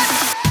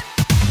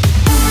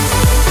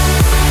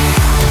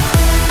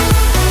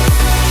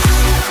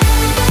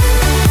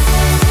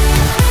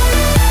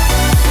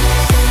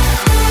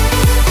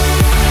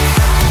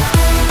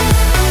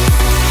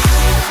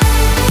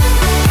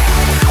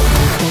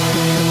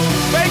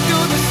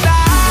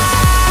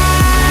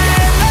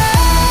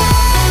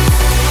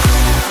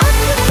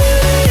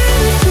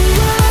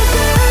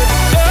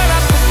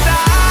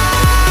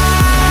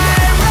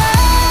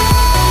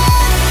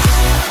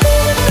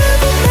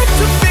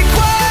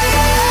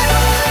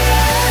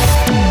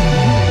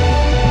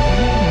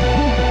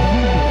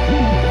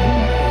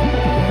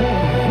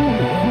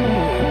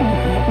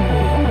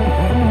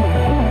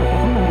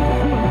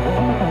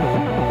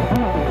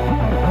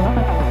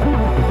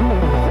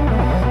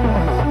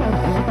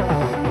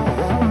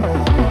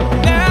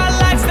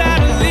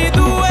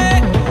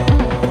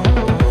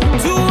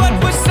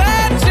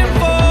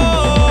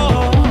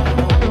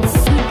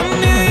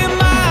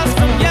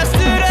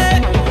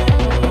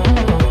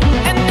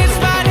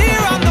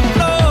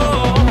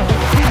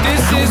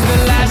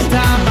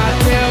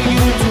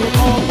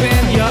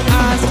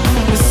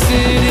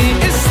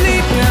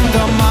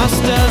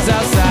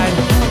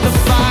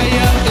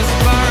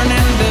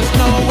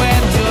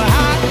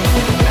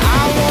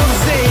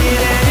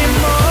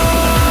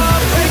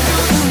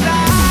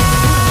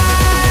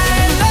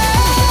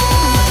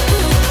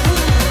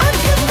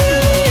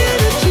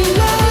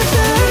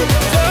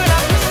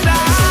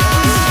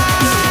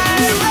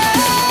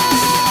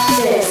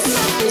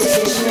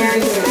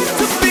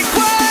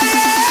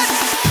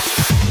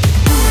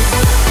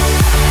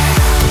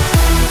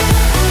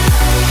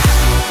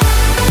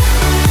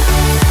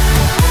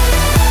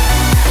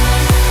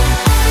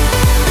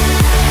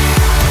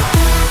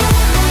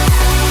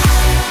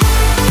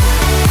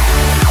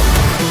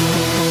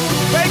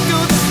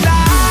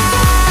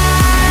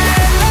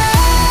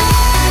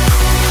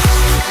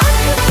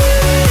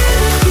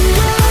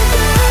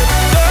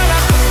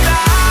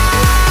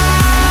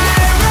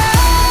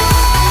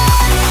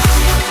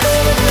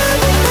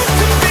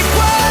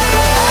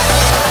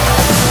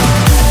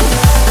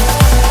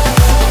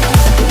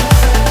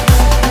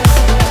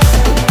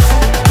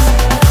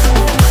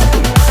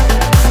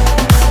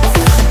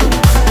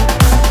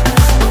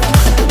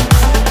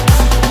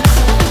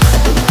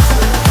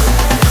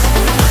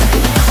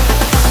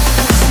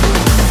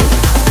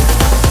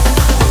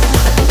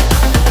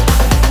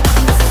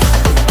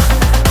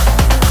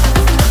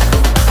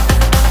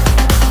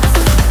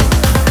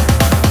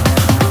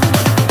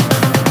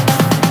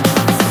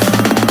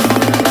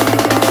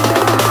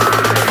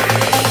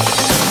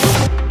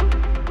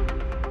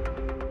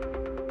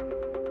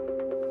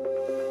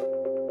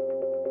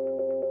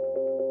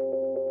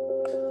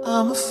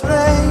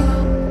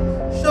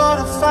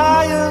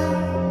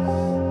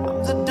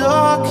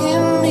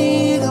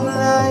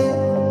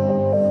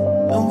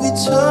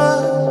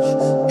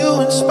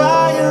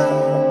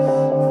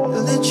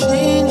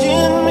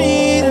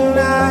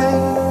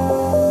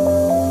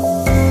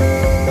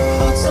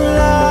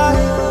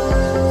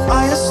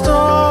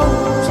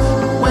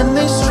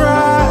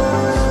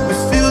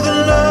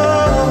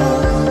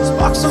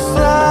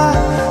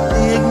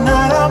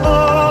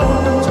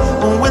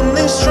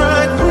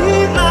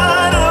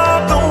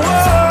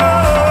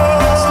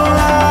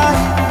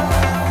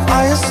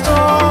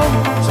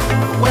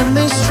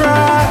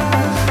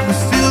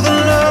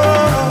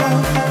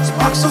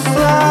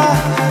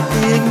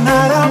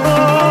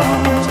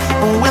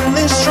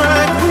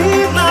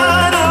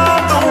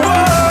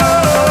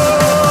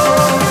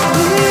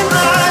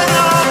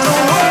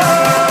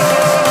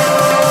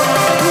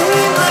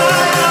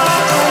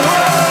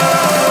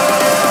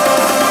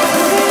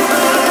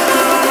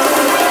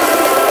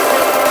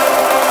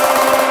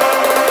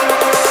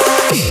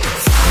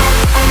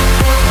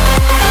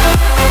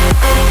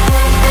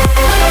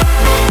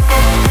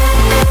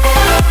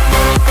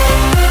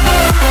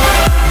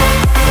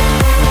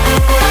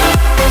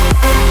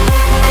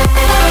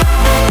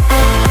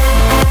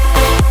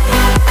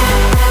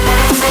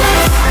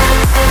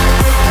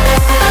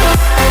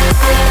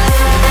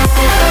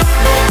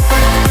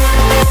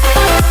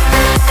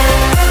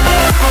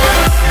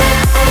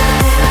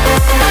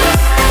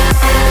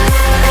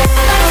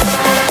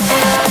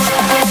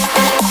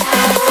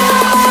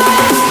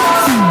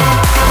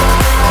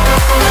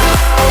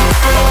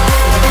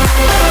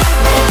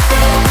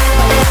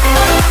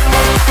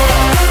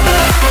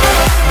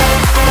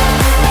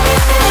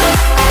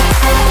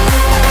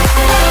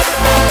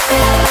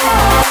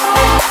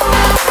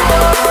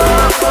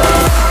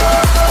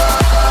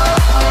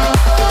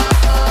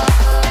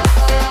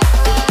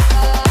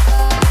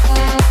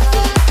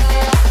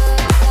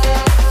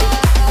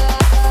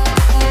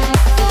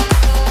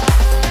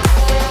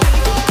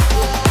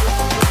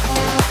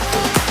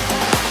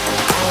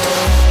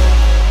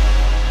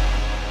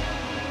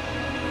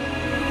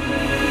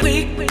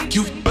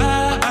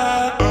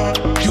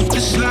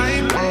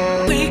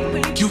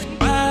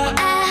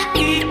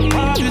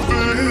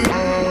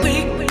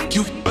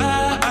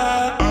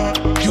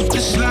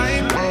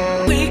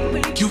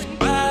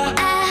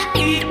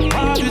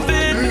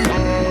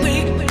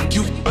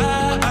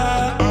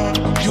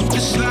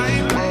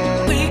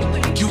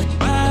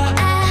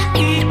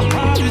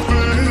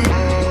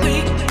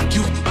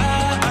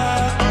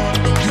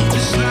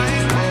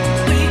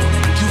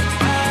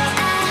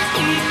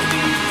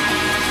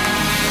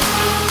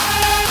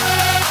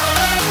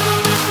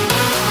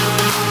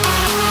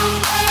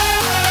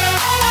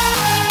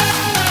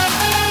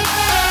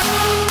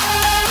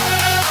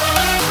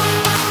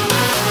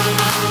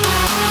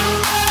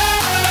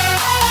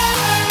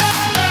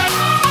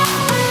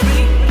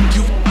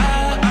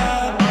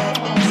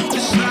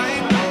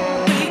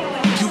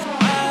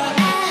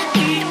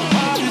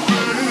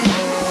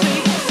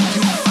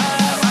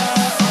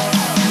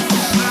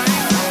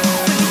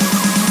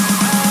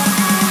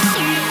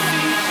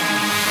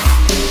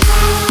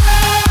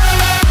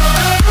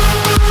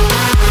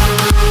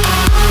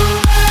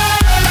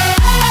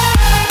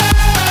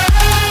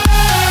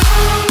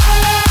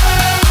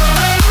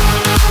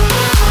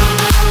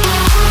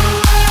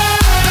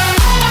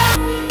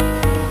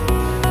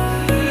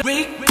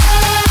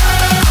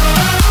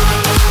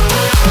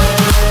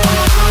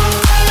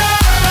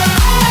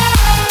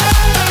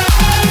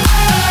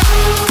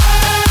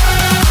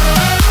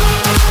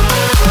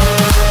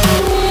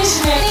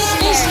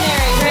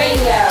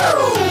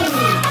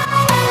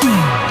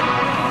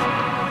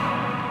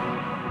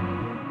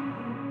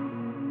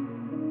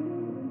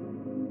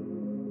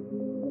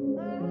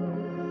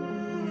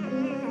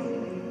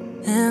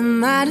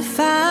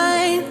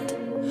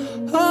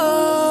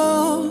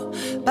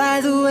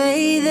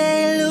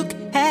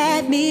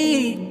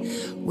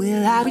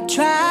 how we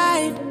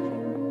tried.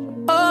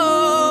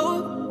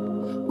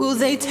 Oh, will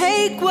they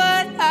take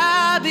what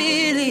I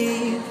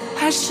believe?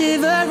 I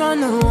shiver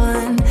on the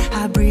one,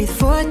 I breathe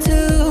for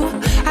two.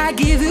 I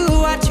give you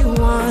what you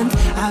want.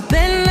 I've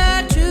been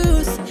the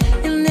truth,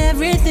 and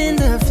everything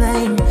the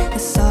flame.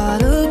 It's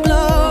all a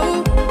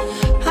blow.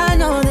 I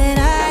know that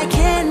I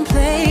can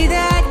play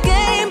that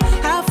game.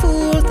 I'll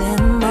fool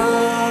them all.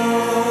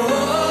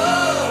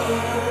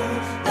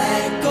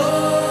 Let go.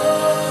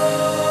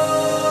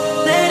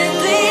 Let it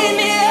lead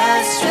me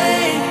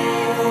astray.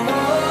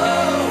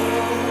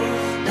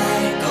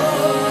 Let go.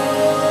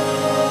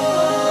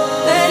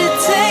 Let it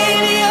take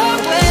me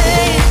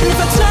away. And if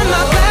I turn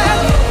my back,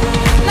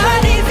 not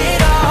leave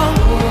it all,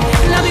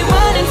 and I'll be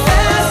running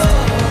fast,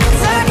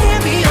 'cause I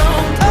can't be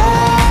on. Oh,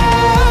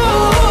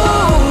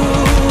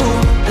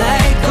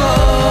 let go.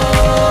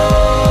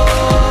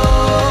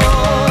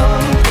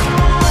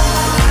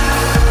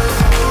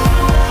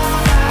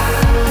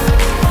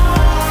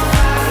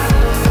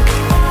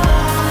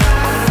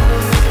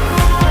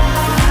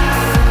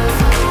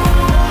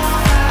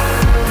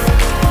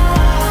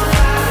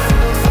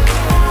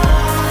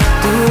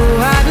 Do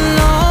I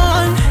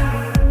belong?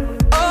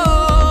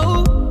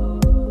 Oh,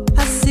 I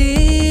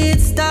see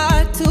it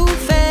start to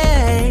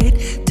fade.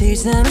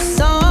 Teach them a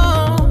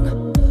song.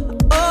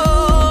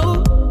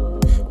 Oh,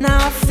 now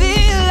I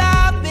feel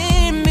I've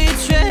been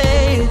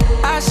betrayed.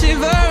 I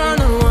shiver on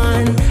the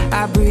one,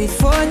 I breathe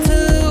for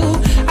two.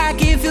 I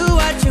give you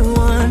what you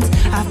want.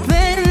 I've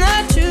been the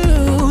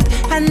truth,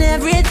 and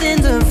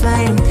everything's a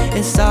flame.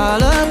 It's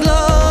all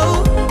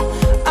aglow.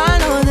 I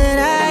know that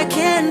I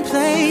can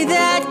play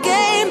that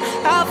game.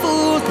 I'll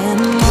fool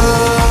them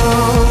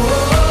all.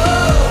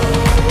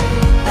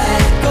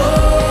 Let go.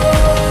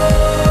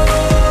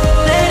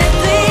 Let it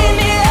lead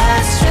me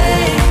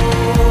astray.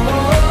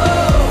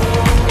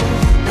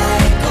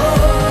 Let go.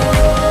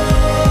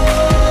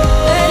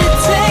 Let it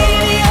take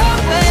me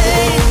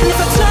away. And if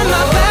I turn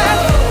my back,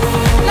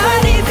 not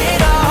leave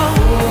it all,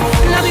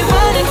 and I'll be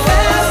running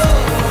fast,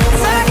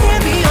 'cause I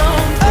can't be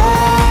on. Oh,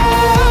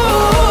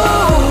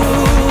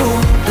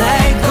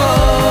 let go.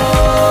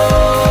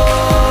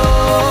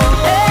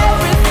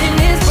 Everything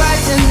is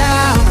brighter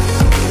now.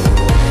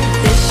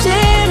 It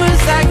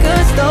shimmers like a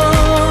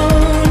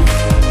stone,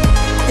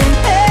 and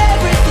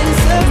everything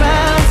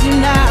surrounds you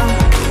now.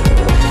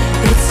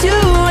 It's you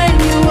and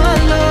you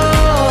alone.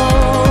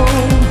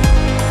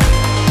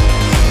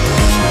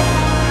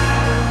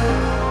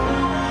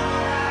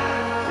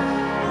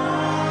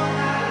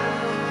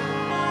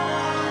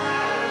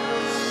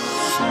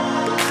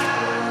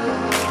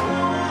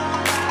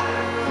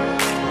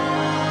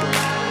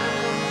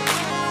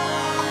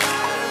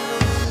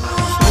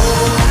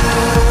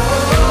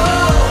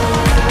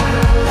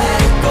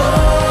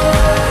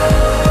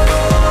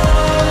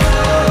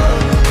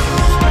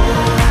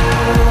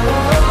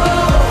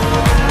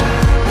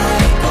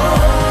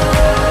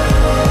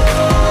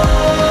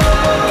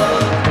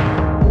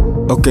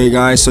 Okay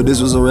guys, so this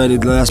was already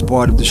the last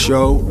part of the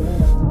show.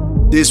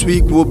 This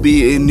week we'll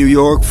be in New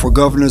York for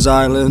Governor's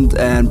Island,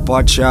 and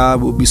Pacha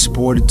will be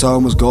supporting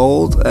Thomas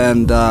Gold,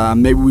 and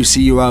maybe we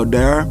see you out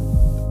there.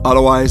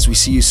 Otherwise we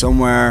see you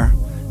somewhere,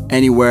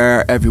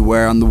 anywhere,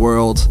 everywhere on the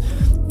world.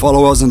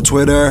 Follow us on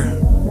Twitter,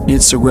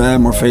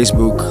 Instagram or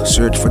Facebook.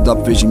 Search for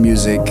DubVision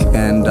Music,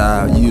 and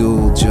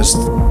you'll just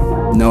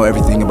know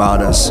everything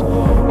about us.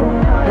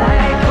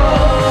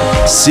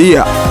 See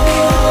ya!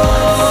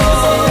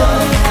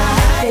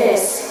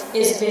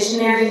 This is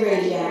Visionary Radio.